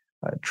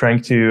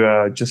trying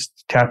to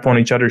just tap on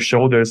each other's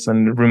shoulders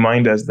and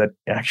remind us that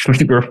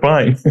actually we're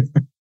fine.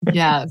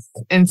 Yes.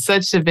 And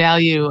such the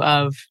value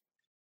of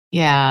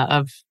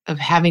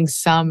having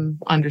some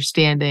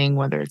understanding,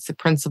 whether it's the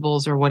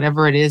principles or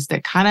whatever it is,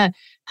 that kind of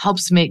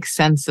helps make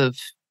sense of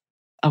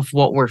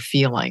what we're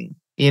feeling.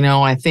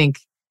 I think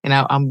and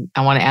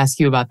I want to ask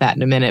you about that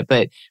in a minute,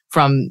 but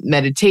from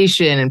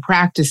meditation and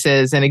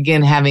practices, and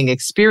again, having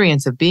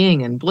experience of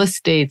being in bliss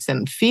states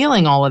and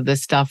feeling all of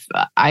this stuff,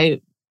 I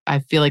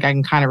feel like I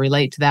can kind of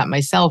relate to that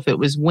myself. It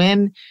was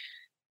when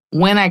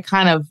I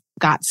kind of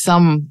got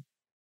some,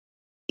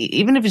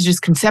 even if it's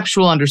just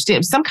conceptual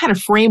understanding, some kind of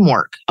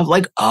framework of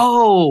like,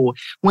 oh,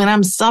 when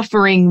I'm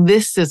suffering,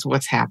 this is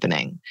what's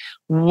happening.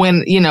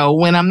 When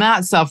I'm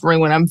not suffering,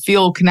 when I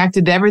feel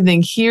connected to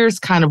everything, here's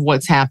kind of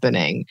what's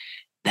happening.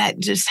 That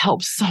just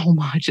helps so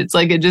much. It's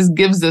like it just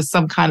gives us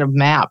some kind of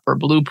map or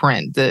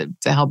blueprint to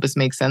help us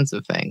make sense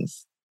of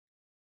things.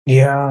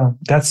 Yeah,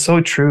 that's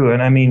so true.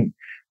 And I mean,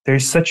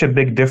 there's such a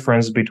big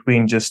difference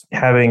between just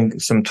having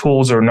some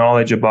tools or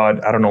knowledge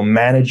about, I don't know,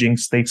 managing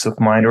states of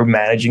mind or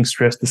managing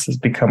stress. This has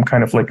become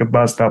kind of like a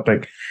buzz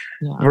topic,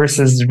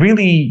 versus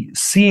really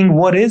seeing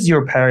what is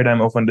your paradigm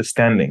of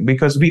understanding,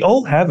 because we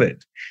all have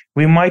it.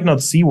 We might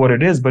not see what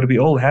it is, but we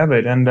all have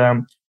it. And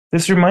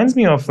this reminds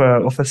me of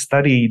a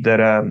study that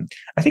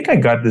I think I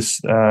got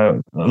this,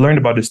 learned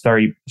about this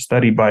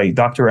study by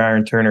Dr.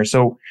 Aaron Turner.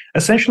 So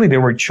essentially there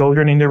were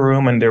children in the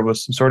room, and there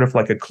was sort of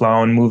like a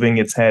clown moving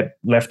its head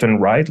left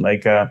and right,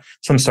 like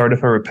some sort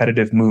of a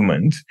repetitive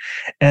movement.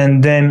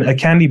 And then a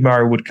candy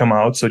bar would come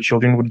out. So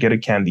children would get a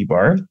candy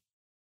bar.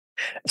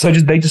 So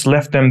they just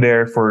left them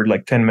there for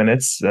like 10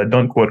 minutes.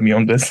 Don't quote me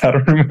on this. I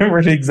don't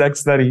remember the exact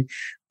study.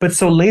 But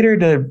so later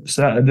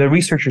the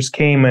researchers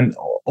came, and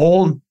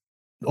all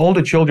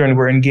the children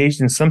were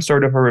engaged in some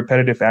sort of a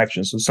repetitive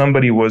action. So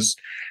somebody was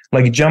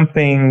like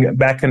jumping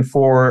back and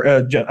forth,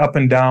 up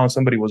and down.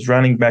 Somebody was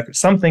running back,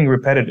 something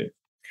repetitive.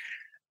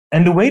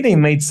 And the way they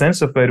made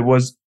sense of it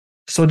was,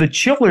 so the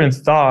children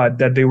thought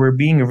that they were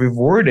being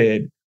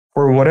rewarded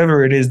for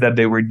whatever it is that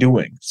they were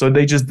doing. So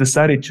they just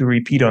decided to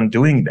repeat on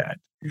doing that.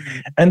 Mm-hmm.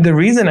 And the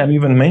reason I'm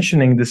even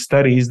mentioning this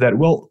study is that,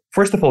 well,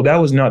 first of all, that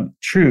was not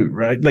true,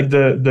 right? Like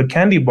the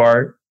candy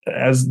bar,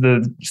 as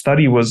the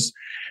study was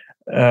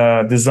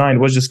designed,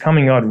 was just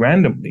coming out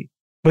randomly.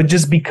 But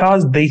just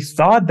because they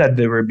thought that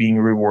they were being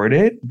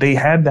rewarded, they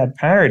had that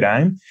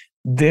paradigm,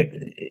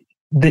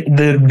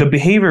 the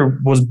behavior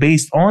was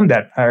based on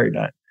that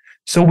paradigm.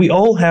 So we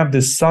all have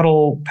these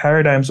subtle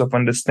paradigms of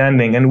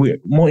understanding, and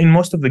in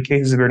most of the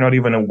cases, we're not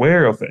even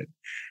aware of it.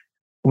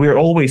 We're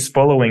always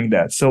following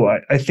that. So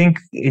I think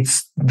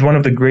it's one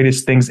of the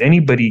greatest things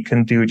anybody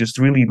can do, just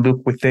really look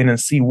within and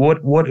see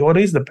what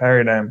is the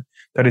paradigm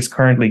that is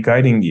currently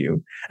guiding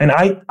you. And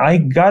I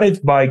got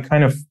it by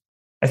kind of,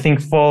 I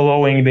think,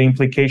 following the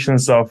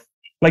implications of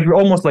like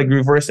almost like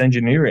reverse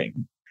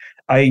engineering.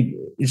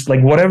 It's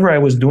like whatever I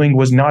was doing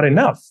was not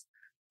enough,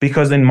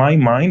 because in my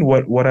mind,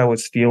 what I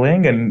was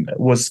feeling and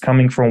was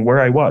coming from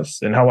where I was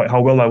and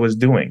how well I was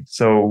doing.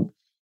 So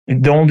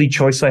the only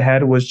choice I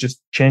had was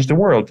just change the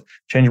world,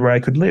 change where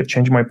I could live,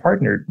 change my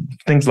partner,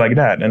 things like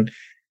that. And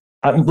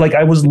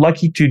I was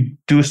lucky to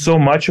do so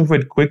much of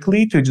it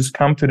quickly to just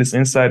come to this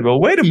insight. Well,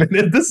 wait a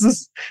minute,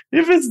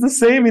 if it's the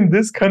same in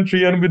this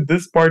country and with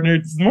this partner,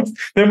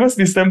 there must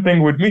be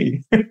something with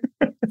me.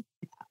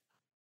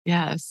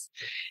 Yes.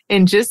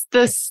 And just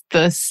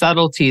the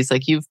subtleties,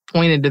 like you've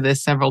pointed to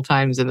this several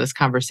times in this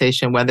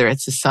conversation, whether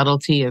it's the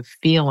subtlety of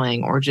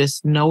feeling or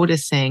just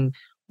noticing,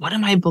 what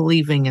am I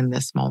believing in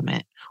this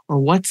moment? Or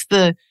what's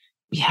the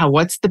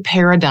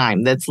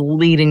paradigm that's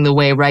leading the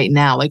way right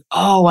now? Like,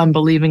 oh, I'm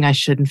believing I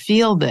shouldn't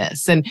feel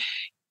this. And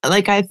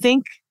like, I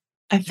think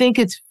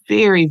it's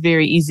very,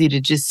 very easy to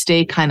just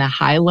stay kind of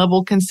high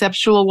level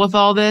conceptual with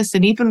all this.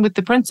 And even with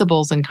the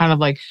principles and kind of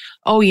like,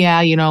 oh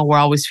yeah, we're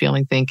always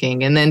feeling,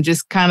 thinking, and then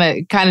just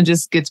kind of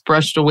just gets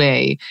brushed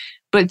away.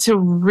 But to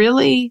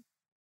really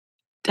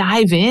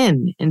dive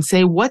in and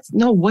say, what's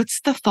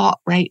the thought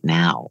right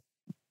now?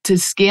 To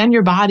scan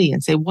your body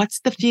and say, what's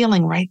the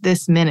feeling right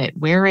this minute?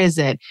 Where is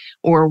it?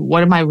 Or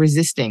what am I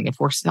resisting? If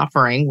we're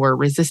suffering, we're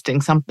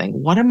resisting something.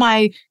 What am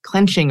I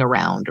clenching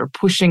around or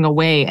pushing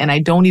away? And I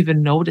don't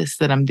even notice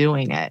that I'm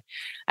doing it.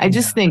 I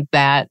just think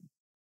that,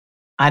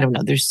 I don't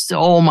know, there's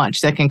so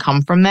much that can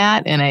come from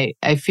that. And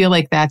I feel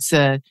like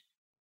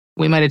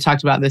we might have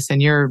talked about this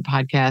in your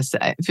podcast.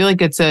 I feel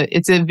like it's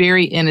a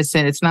very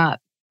innocent, it's not,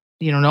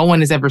 no one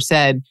has ever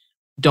said,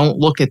 don't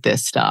look at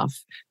this stuff.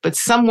 But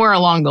somewhere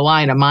along the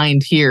line, a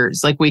mind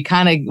hears. Like we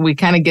kind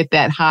of get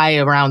that high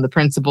around the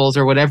principles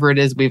or whatever it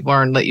is we've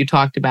learned that you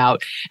talked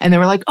about. And they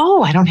were like,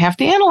 oh, I don't have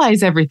to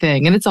analyze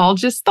everything. And it's all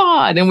just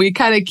thought. And we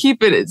kind of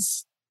keep it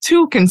as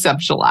too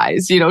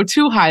conceptualized,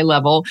 too high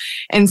level.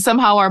 And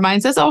somehow our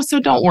mind says, oh,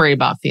 so don't worry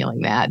about feeling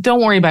that.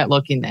 Don't worry about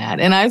looking that.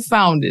 And I've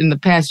found in the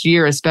past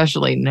year,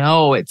 especially,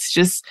 no, it's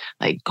just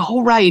like,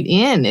 go right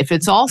in. If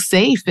it's all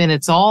safe and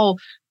it's all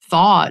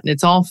thought and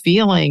it's all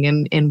feeling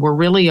and we're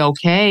really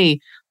okay,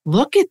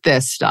 look at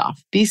this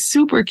stuff. Be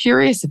super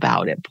curious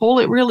about it. Pull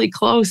it really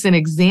close and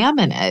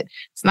examine it.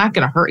 It's not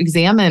going to hurt.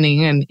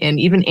 Examining and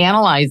even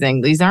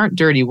analyzing. These aren't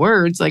dirty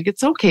words. Like,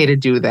 it's okay to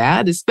do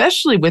that,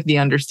 especially with the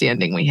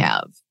understanding we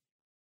have.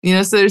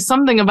 So there's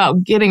something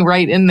about getting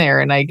right in there.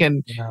 And I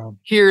can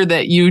hear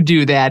that you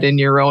do that in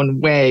your own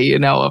way,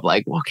 of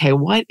like, okay,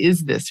 what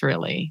is this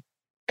really?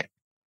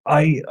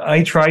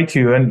 I try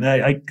to, and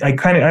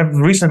I've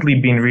recently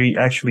been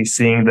actually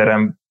seeing that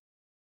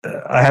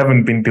I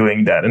haven't been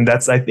doing that, and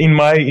that's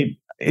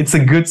it's a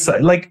good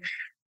side. Like,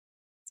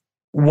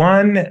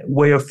 one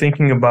way of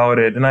thinking about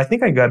it, and I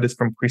think I got this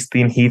from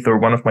Christine Heath or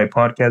one of my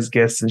podcast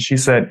guests, and she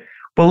said,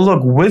 well,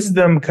 look,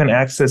 wisdom can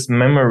access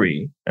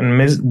memory,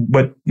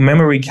 but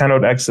memory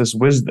cannot access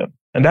wisdom.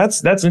 And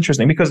that's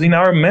interesting, because in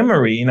our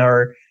memory,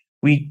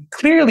 we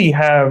clearly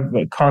have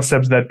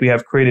concepts that we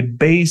have created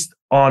based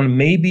on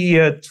maybe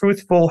a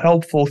truthful,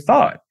 helpful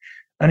thought.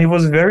 And it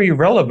was very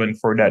relevant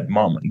for that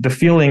moment. The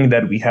feeling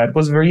that we had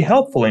was very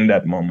helpful in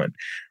that moment.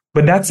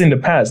 But that's in the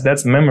past,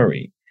 that's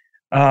memory.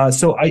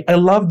 So I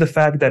love the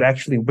fact that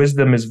actually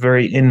wisdom is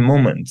very in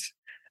moment.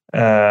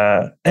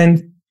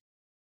 And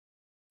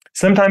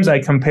sometimes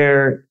I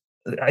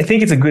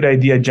think it's a good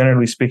idea,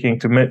 generally speaking,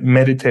 to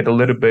meditate a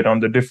little bit on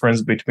the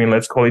difference between,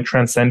 let's call it,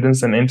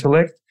 transcendence and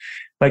intellect.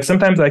 Like,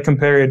 sometimes I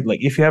compare it, like,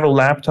 if you have a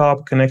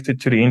laptop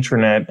connected to the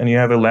internet and you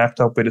have a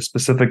laptop with a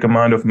specific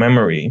amount of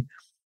memory,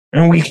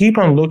 and we keep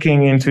on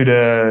looking into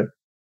the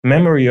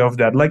memory of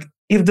that, like,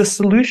 if the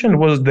solution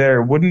was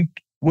there, wouldn't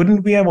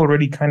we have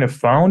already kind of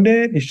found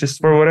it? It's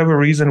just, for whatever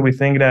reason, we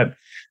think that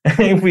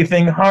if we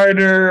think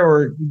harder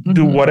or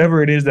do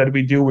whatever it is that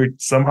we do,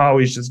 somehow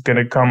it's just going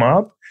to come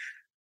up.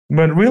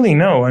 But really,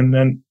 no.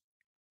 And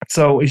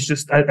so it's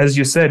just, as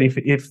you said,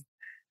 if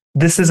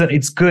this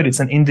it's good,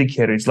 it's an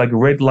indicator. It's like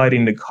red light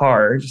in the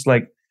car. Just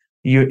like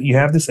you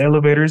have this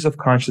elevators of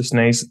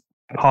consciousness,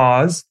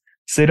 pause,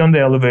 sit on the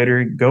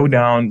elevator, go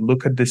down,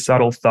 look at the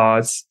subtle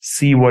thoughts,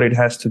 see what it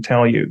has to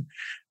tell you.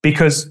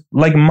 Because,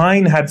 like,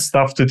 mine had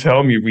stuff to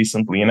tell me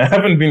recently, and I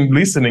haven't been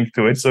listening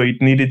to it, so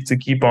it needed to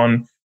keep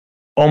on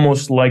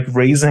almost like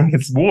raising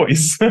its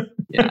voice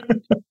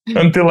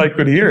until I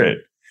could hear it.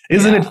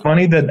 Isn't it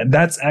funny that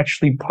that's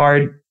actually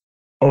part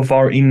of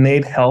our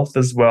innate health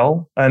as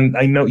well? And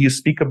I know you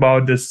speak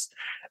about this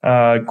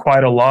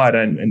quite a lot,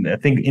 and I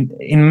think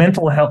in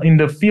mental health, in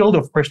the field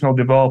of personal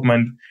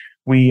development,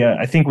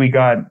 I think we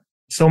got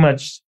so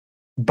much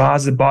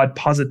buzz about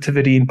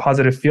positivity and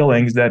positive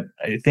feelings that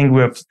I think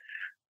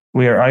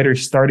we are either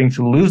starting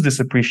to lose this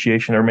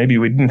appreciation, or maybe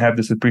we didn't have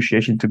this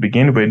appreciation to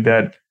begin with,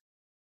 that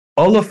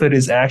all of it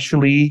is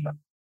actually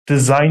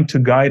designed to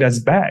guide us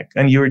back.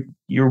 And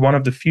you're one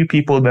of the few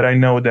people that I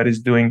know that is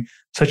doing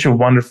such a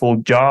wonderful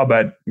job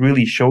at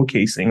really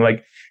showcasing,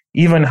 like,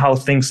 even how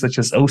things such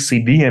as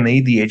OCD and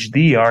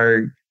ADHD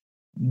are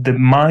the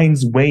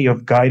mind's way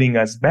of guiding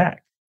us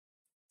back.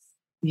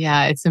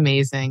 Yeah, it's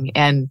amazing.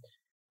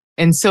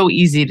 And so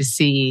easy to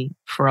see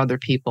for other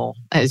people,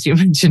 as you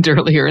mentioned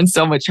earlier, and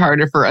so much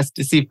harder for us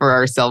to see for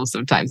ourselves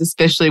sometimes,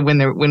 especially when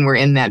we're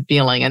in that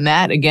feeling. And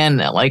that, again,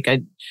 like,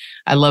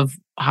 I love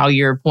how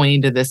you're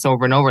pointing to this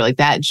over and over. Like,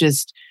 that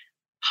just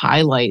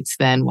highlights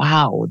then,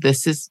 wow,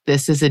 this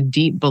is a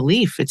deep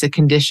belief. It's a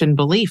conditioned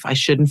belief. I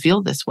shouldn't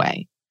feel this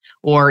way.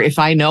 Or if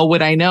I know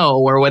what I know,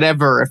 or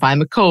whatever, if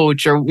I'm a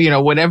coach, or,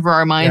 whatever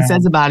our mind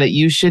says about it,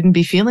 you shouldn't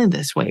be feeling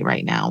this way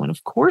right now. And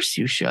of course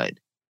you should.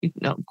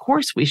 Of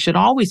course, we should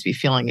always be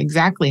feeling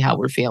exactly how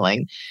we're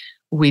feeling.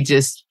 We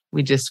just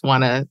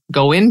want to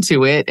go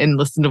into it and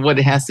listen to what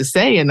it has to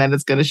say, and then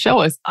it's going to show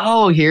us,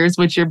 oh, here's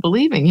what you're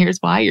believing. Here's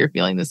why you're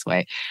feeling this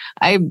way.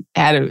 I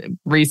had a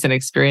recent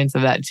experience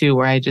of that too,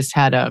 where I just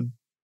had a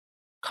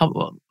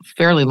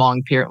fairly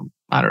long period.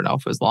 I don't know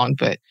if it was long,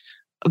 but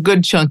a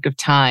good chunk of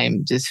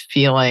time just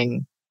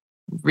feeling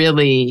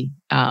really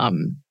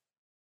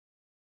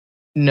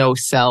no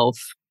self,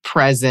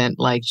 present,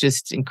 like,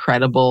 just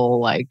incredible,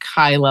 like,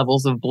 high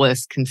levels of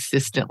bliss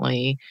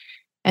consistently.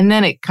 And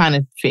then it kind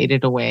of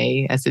faded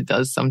away, as it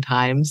does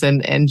sometimes.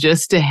 And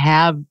just to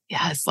have,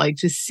 like,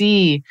 to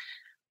see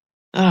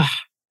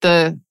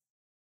the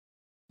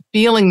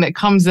feeling that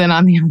comes in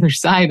on the other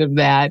side of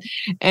that,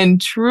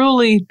 and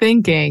truly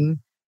thinking,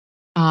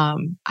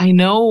 I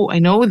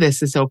know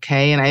this is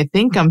okay, and I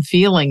think I'm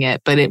feeling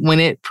it, but when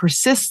it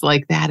persists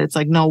like that, it's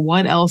like, no,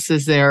 what else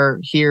is there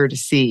here to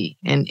see?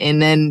 And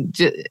then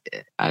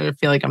I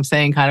feel like I'm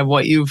saying kind of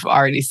what you've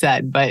already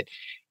said, but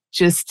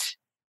just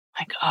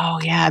like, oh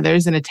yeah,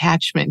 there's an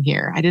attachment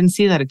here. I didn't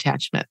see that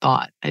attachment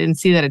thought. I didn't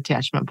see that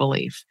attachment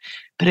belief,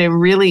 but it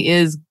really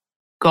is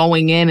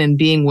going in and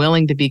being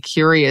willing to be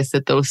curious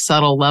at those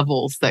subtle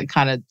levels that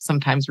kind of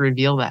sometimes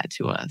reveal that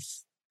to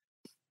us.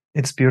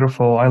 It's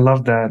beautiful. I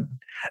love that.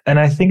 And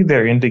I think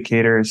they're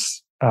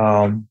indicators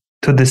to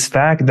this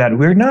fact that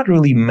we're not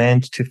really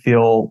meant to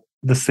feel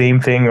the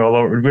same thing all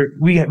over.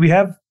 We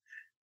have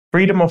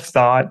freedom of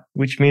thought,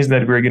 which means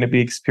that we're going to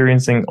be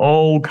experiencing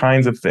all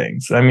kinds of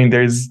things. I mean,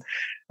 there's,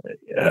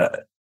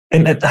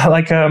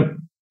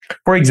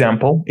 for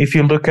example, if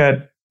you look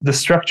at the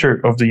structure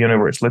of the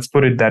universe, let's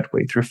put it that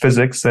way, through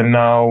physics, and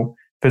now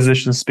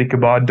physicians speak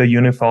about the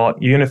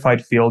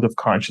unified field of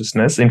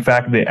consciousness. In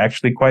fact, they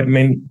actually quite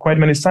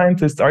many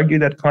scientists argue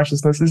that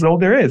consciousness is all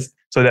there is.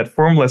 So that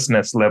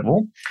formlessness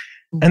level.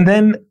 And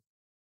then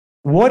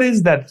what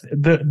is that?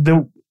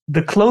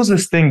 The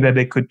closest thing that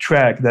they could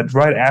track, that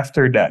right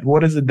after that,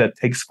 what is it that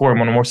takes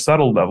form on a more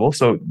subtle level?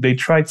 So they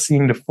tried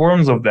seeing the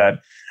forms of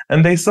that.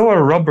 and they saw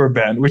a rubber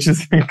band, which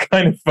is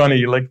kind of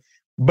funny. Like,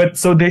 but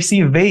so they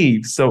see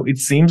waves. So it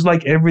seems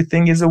like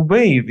everything is a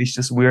wave. It's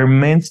just we're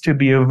meant to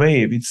be a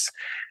wave. It's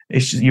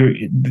just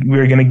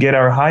we're gonna get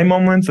our high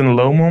moments and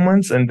low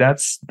moments, and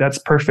that's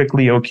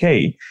perfectly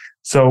okay.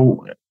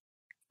 So,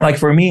 like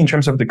for me, in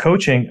terms of the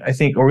coaching, I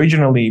think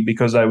originally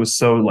because I was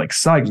so like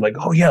psyched, like,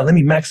 oh yeah, let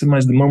me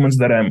maximize the moments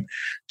that I'm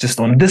just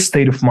on this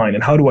state of mind,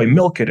 and how do I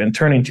milk it and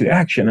turn into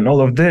action and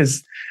all of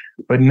this.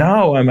 But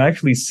now I'm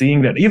actually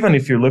seeing that even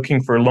if you're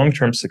looking for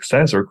long-term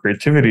success or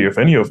creativity of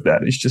any of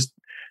that,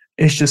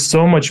 it's just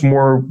so much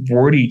more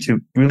worthy to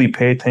really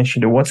pay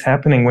attention to what's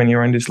happening when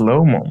you're in these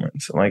low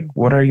moments. Like,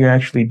 what are you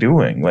actually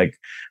doing? Like,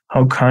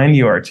 how kind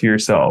you are to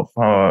yourself.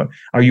 Are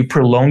you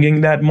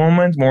prolonging that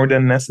moment more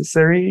than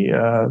necessary?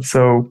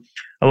 So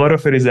a lot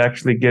of it is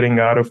actually getting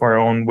out of our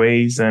own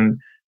ways and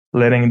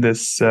letting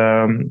this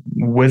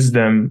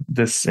wisdom,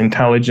 this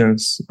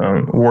intelligence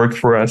work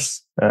for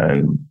us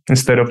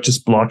instead of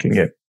just blocking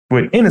it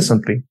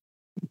innocently.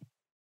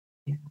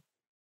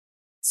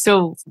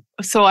 So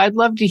I'd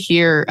love to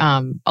hear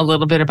a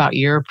little bit about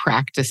your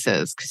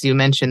practices, because you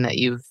mentioned that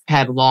you've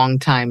had long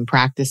time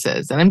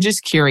practices, and I'm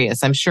just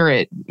curious. I'm sure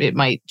it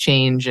might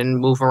change and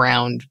move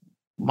around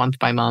month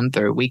by month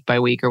or week by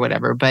week or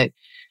whatever. But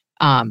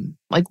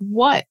like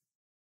what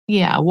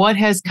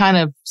has kind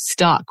of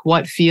stuck?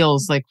 What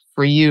feels like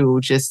for you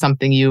just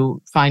something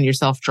you find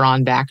yourself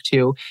drawn back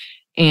to?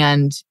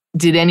 And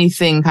did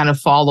anything kind of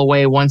fall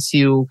away once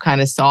you kind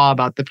of saw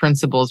about the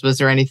principles? Was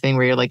there anything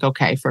where you're like,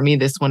 okay, for me,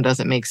 this one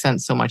doesn't make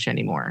sense so much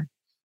anymore?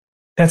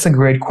 That's a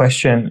great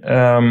question.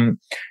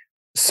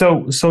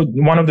 So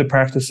one of the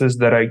practices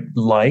that I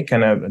like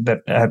and that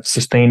have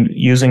sustained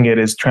using it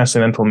is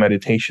transcendental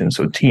meditation.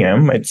 So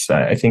TM. It's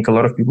I think a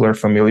lot of people are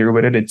familiar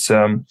with it. It's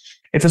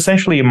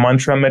essentially a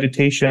mantra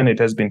meditation. It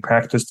has been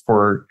practiced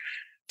for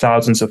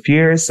thousands of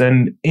years,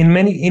 and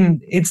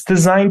it's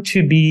designed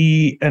to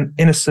be an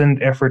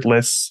innocent,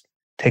 effortless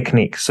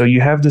technique. So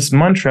you have this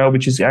mantra,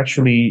 which is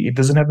actually, it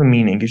doesn't have a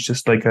meaning. It's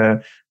just like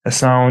a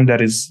sound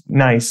that is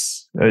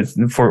nice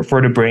for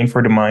the brain,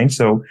 for the mind.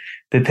 So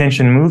the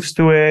attention moves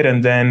to it,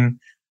 and then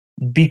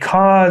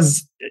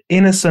because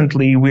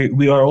innocently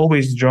we are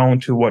always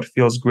drawn to what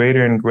feels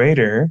greater and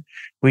greater,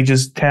 we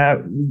just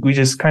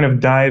kind of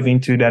dive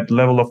into that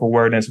level of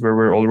awareness where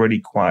we're already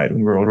quiet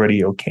and we're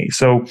already okay.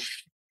 So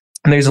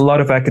and there's a lot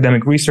of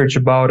academic research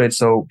about it,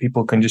 so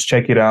people can just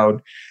check it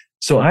out.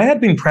 So I had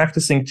been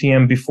practicing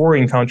TM before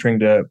encountering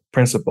the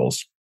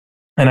principles,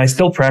 and I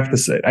still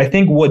practice it. I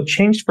think what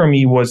changed for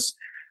me was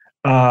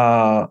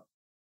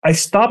I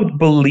stopped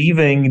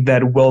believing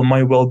that,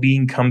 my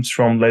well-being comes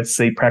from, let's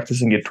say,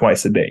 practicing it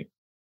twice a day.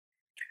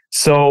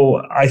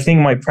 So I think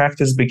my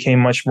practice became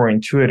much more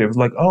intuitive.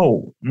 Like,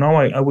 oh, no,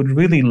 I would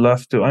really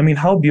love to. I mean,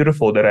 how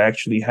beautiful that I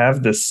actually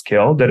have this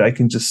skill that I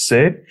can just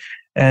sit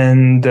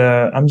and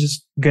I'm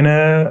just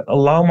gonna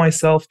allow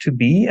myself to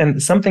be, and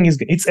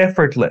it's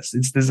effortless.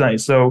 It's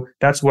designed. So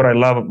that's what I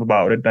love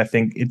about it. I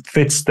think it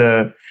fits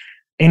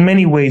in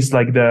many ways,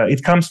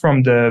 it comes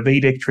from the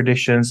Vedic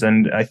traditions.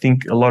 And I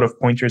think a lot of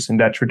pointers in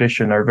that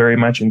tradition are very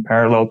much in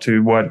parallel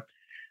to what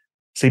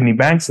Sydney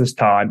Banks has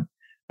taught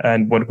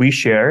and what we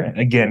share.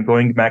 Again,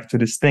 going back to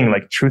this thing,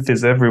 like truth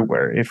is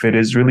everywhere. If it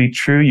is really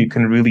true, you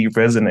can really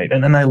resonate.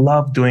 And I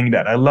love doing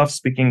that. I love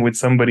speaking with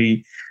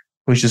somebody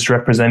who's just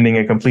representing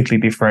a completely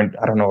different,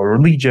 I don't know,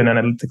 religion,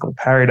 analytical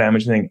paradigm,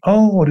 and saying,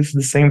 oh, this is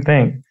the same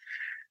thing.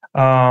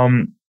 But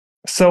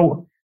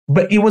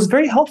it was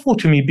very helpful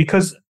to me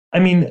because, I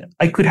mean,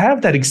 I could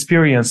have that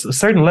experience, a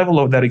certain level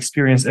of that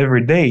experience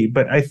every day.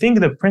 But I think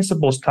the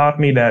principles taught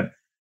me that,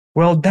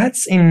 well,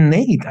 that's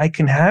innate. I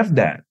can have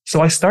that.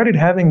 So I started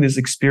having these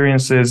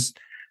experiences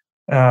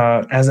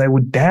as I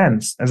would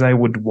dance, as I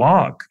would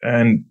walk,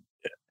 and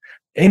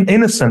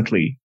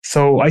innocently.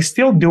 So I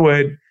still do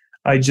it.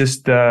 I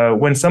just,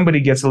 when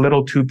somebody gets a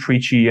little too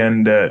preachy,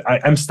 and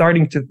I'm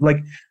starting to, like,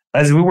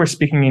 as we were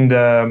speaking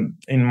on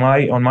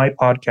my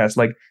podcast,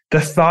 like the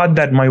thought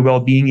that my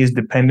well-being is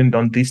dependent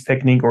on this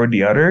technique or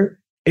the other,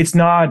 it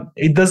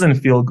doesn't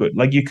feel good.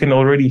 Like you can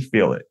already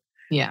feel it.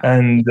 Yeah.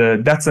 And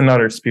that's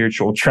another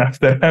spiritual trap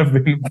that I've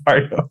been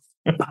part of.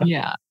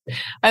 Yeah.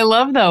 I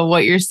love though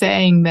what you're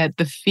saying, that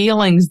the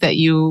feelings that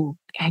you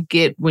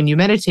get when you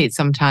meditate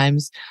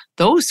sometimes,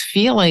 those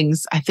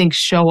feelings I think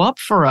show up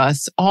for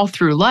us all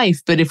through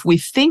life. But if we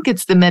think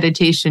it's the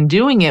meditation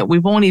doing it, we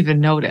won't even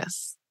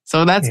notice.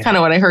 So that's kind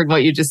of what I heard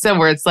what you just said,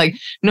 where it's like,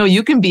 no,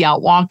 you can be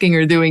out walking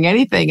or doing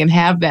anything and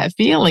have that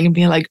feeling and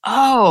be like,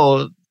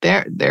 oh,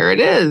 there it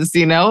is,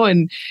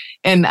 and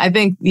I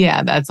think,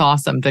 that's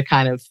awesome to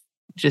kind of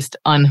just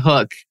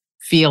unhook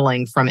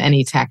feeling from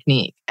any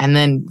technique. And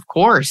then, of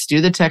course, do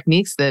the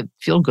techniques that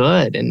feel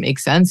good and make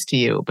sense to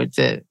you, but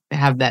to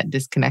have that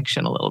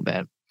disconnection a little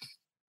bit.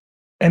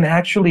 And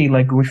actually,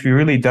 like if you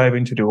really dive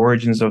into the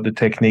origins of the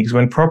techniques,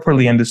 when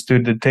properly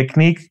understood, the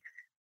technique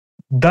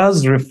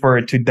does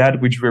refer to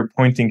that which we're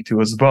pointing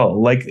to as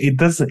well. Like it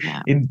doesn't,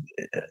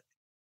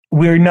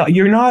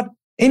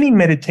 any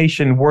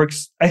meditation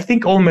works. I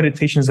think all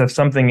meditations have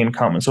something in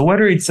common. So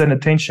whether it's an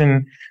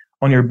attention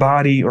on your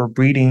body or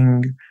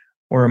breathing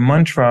or a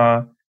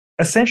mantra,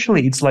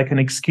 essentially it's like an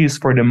excuse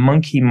for the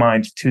monkey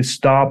mind to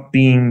stop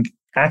being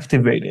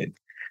activated.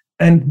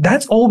 And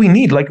that's all we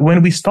need. Like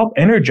when we stop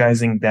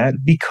energizing that,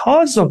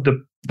 because of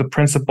the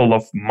principle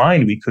of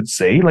mind, we could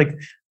say, like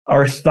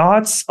our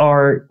thoughts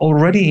are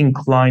already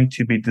inclined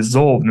to be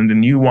dissolved and the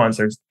new ones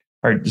are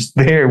just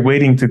there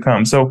waiting to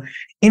come. So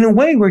in a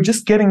way, we're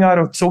just getting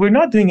so we're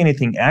not doing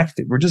anything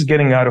active. We're just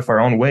getting out of our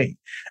own way.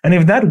 And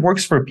if that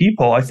works for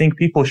people, I think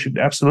people should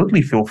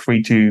absolutely feel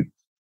free to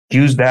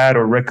use that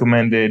or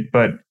recommend it.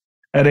 But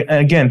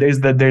again, there's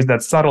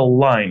that subtle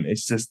line.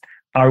 It's just,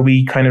 are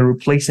we kind of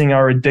replacing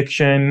our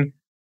addiction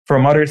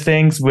from other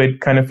things with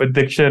kind of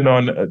addiction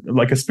on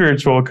like a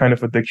spiritual kind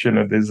of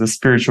addiction? There's a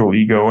spiritual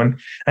ego.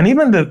 And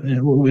even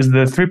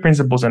the three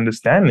principles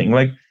understanding,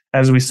 like,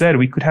 as we said,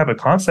 we could have a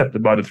concept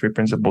about the three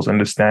principles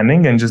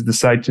understanding and just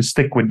decide to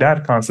stick with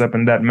that concept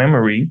and that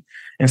memory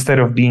instead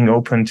of being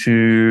open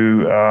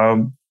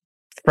to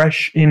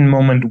fresh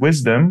in-moment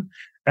wisdom,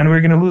 and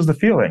we're going to lose the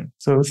feeling.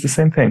 So it's the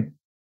same thing.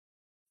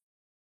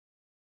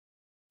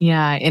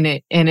 Yeah, and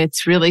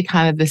it's really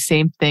kind of the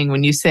same thing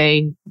when you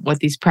say what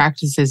these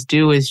practices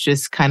do is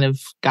just kind of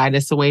guide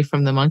us away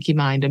from the monkey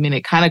mind. I mean,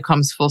 it kind of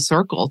comes full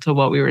circle to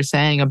what we were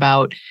saying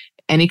about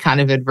any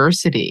kind of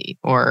adversity,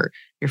 or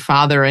your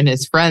father and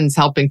his friends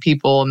helping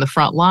people in the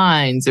front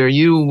lines, or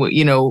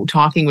you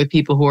talking with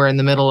people who are in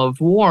the middle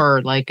of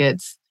war. Like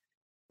it's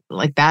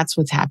like that's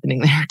what's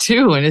happening there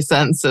too, in a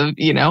sense of,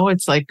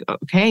 it's like,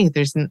 okay,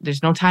 there's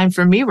no time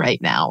for me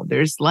right now.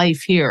 There's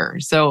life here.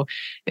 So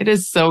it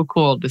is so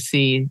cool to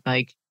see,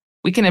 like,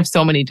 we can have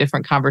so many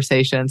different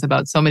conversations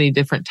about so many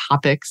different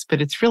topics,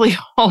 but it's really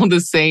all the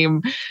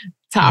same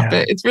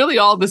topic. Yeah. It's really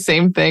all the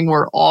same thing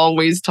we're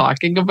always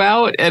talking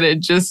about. And it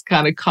just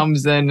kind of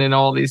comes in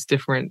all these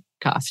different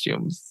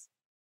costumes.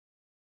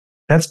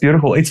 That's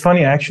beautiful. It's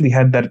funny. I actually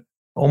had that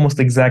almost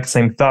exact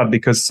same thought,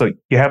 because so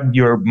you have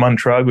your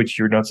mantra, which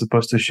you're not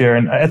supposed to share.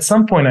 And at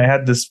some point I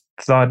had this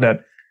thought that,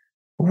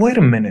 wait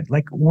a minute,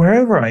 like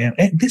wherever I am,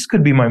 this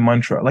could be my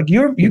mantra. Like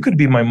you could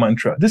be my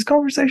mantra. This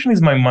conversation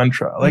is my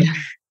mantra. Like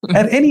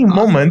at any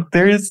moment,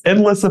 there is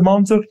endless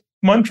amounts of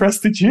mantras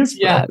to choose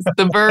from. Yes,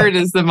 the bird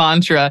is the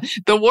mantra.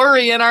 The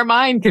worry in our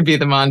mind could be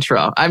the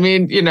mantra. I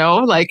mean,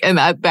 and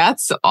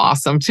that's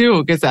awesome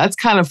too, because that's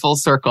kind of full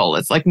circle.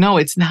 It's like, no,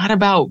 it's not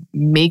about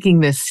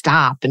making this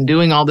stop and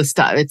doing all this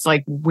stuff. It's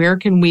like, where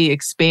can we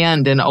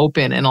expand and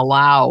open and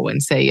allow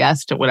and say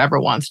yes to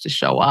whatever wants to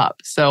show up?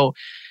 So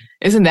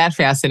isn't that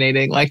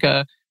fascinating? Like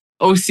a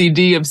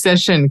OCD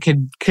obsession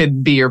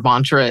could be your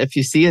mantra if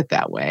you see it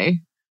that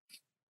way.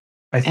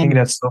 I think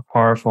that's so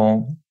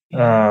powerful.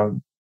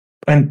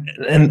 And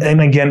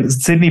again,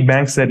 Sydney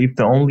Banks said, if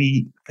the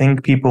only thing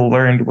people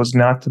learned was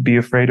not to be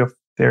afraid of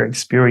their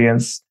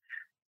experience,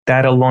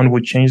 that alone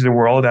would change the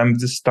world. I'm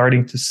just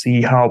starting to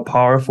see how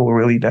powerful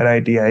really that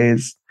idea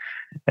is.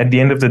 At the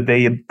end of the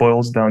day, it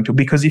boils down to,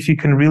 because if you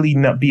can really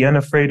not be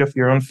unafraid of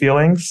your own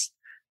feelings,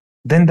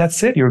 then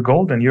that's it. You're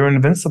golden. You're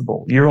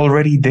invincible. You're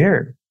already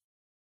there.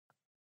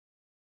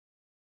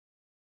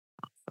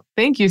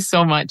 Thank you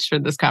so much for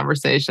this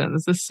conversation.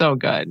 This is so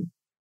good.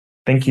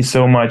 Thank you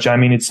so much. I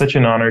mean, it's such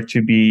an honor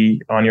to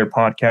be on your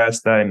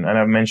podcast. And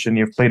I've mentioned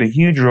you've played a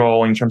huge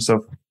role in terms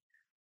of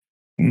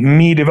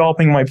me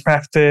developing my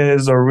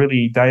practice or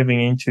really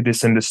diving into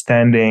this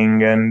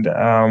understanding. And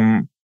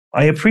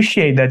I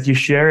appreciate that you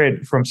share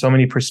it from so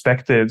many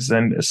perspectives,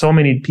 and so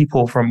many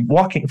people from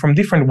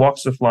different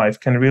walks of life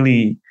can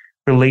really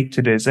relate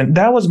to this. And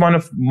that was one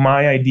of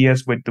my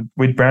ideas with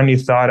Brand New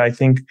Thought. I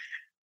think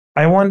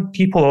I want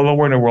people all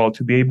over the world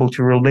to be able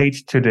to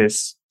relate to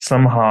this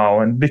somehow.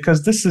 And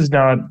because this is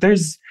not,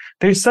 there's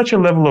such a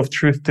level of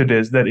truth to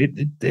this that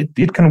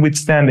it can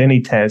withstand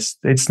any test.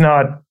 It's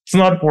not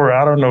for,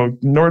 I don't know,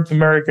 North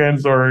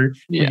Americans or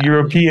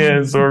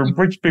Europeans or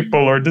rich people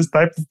or this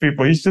type of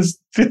people. It's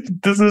just,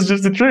 this is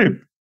just the truth.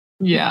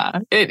 Yeah,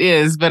 it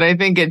is. But I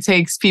think it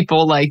takes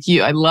people like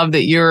you. I love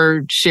that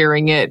you're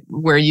sharing it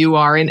where you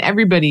are, and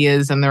everybody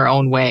is in their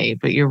own way.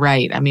 But you're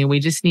right. I mean, we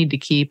just need to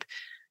keep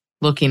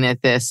looking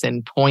at this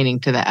and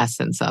pointing to the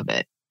essence of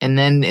it. And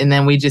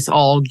then we just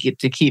all get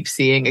to keep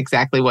seeing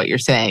exactly what you're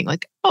saying.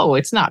 Like, oh,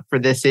 it's not for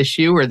this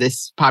issue or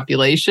this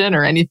population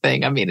or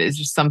anything. I mean, it's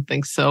just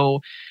something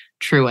so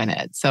true in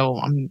it. So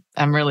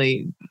I'm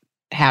really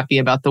happy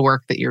about the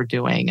work that you're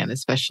doing, and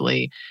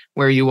especially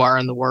where you are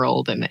in the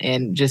world,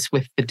 and just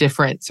with the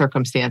different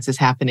circumstances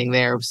happening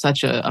there.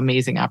 Such an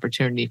amazing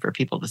opportunity for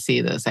people to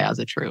see this as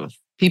a truth.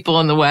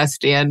 People in the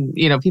West and,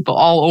 people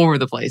all over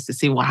the place to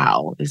see,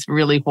 wow, this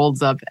really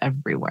holds up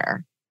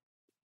everywhere.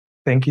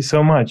 Thank you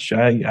so much.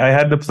 I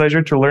had the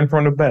pleasure to learn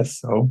from the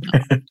best. So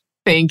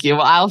thank you.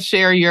 Well, I'll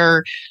share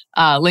your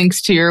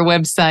links to your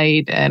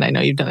website, and I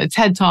know you've done a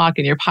TED Talk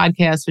and your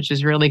podcast, which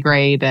is really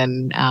great.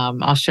 And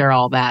I'll share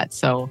all that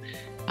so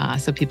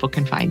people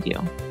can find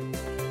you.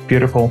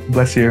 Beautiful.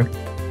 Bless you.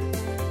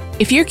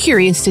 If you're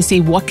curious to see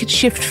what could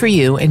shift for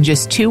you in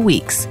just 2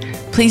 weeks,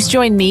 please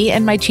join me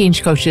and my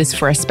change coaches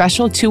for a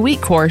special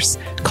 2-week course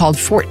called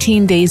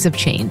 14 Days of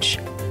Change.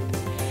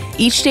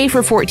 Each day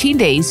for 14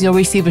 days, you'll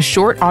receive a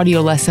short audio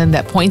lesson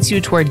that points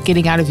you toward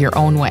getting out of your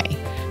own way.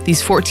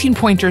 These 14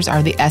 pointers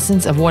are the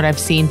essence of what I've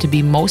seen to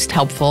be most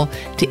helpful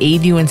to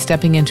aid you in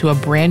stepping into a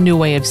brand new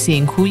way of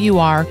seeing who you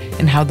are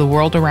and how the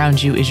world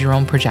around you is your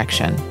own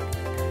projection.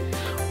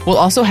 We'll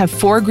also have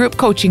 4 group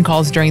coaching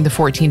calls during the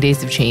 14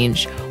 days of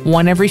change,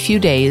 one every few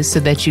days, so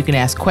that you can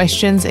ask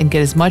questions and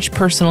get as much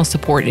personal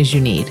support as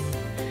you need.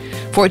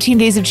 14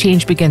 Days of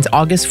Change begins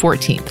August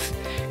 14th.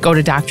 Go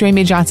to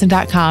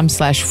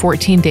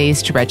dramyjohnson.com/14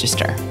 days to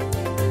register.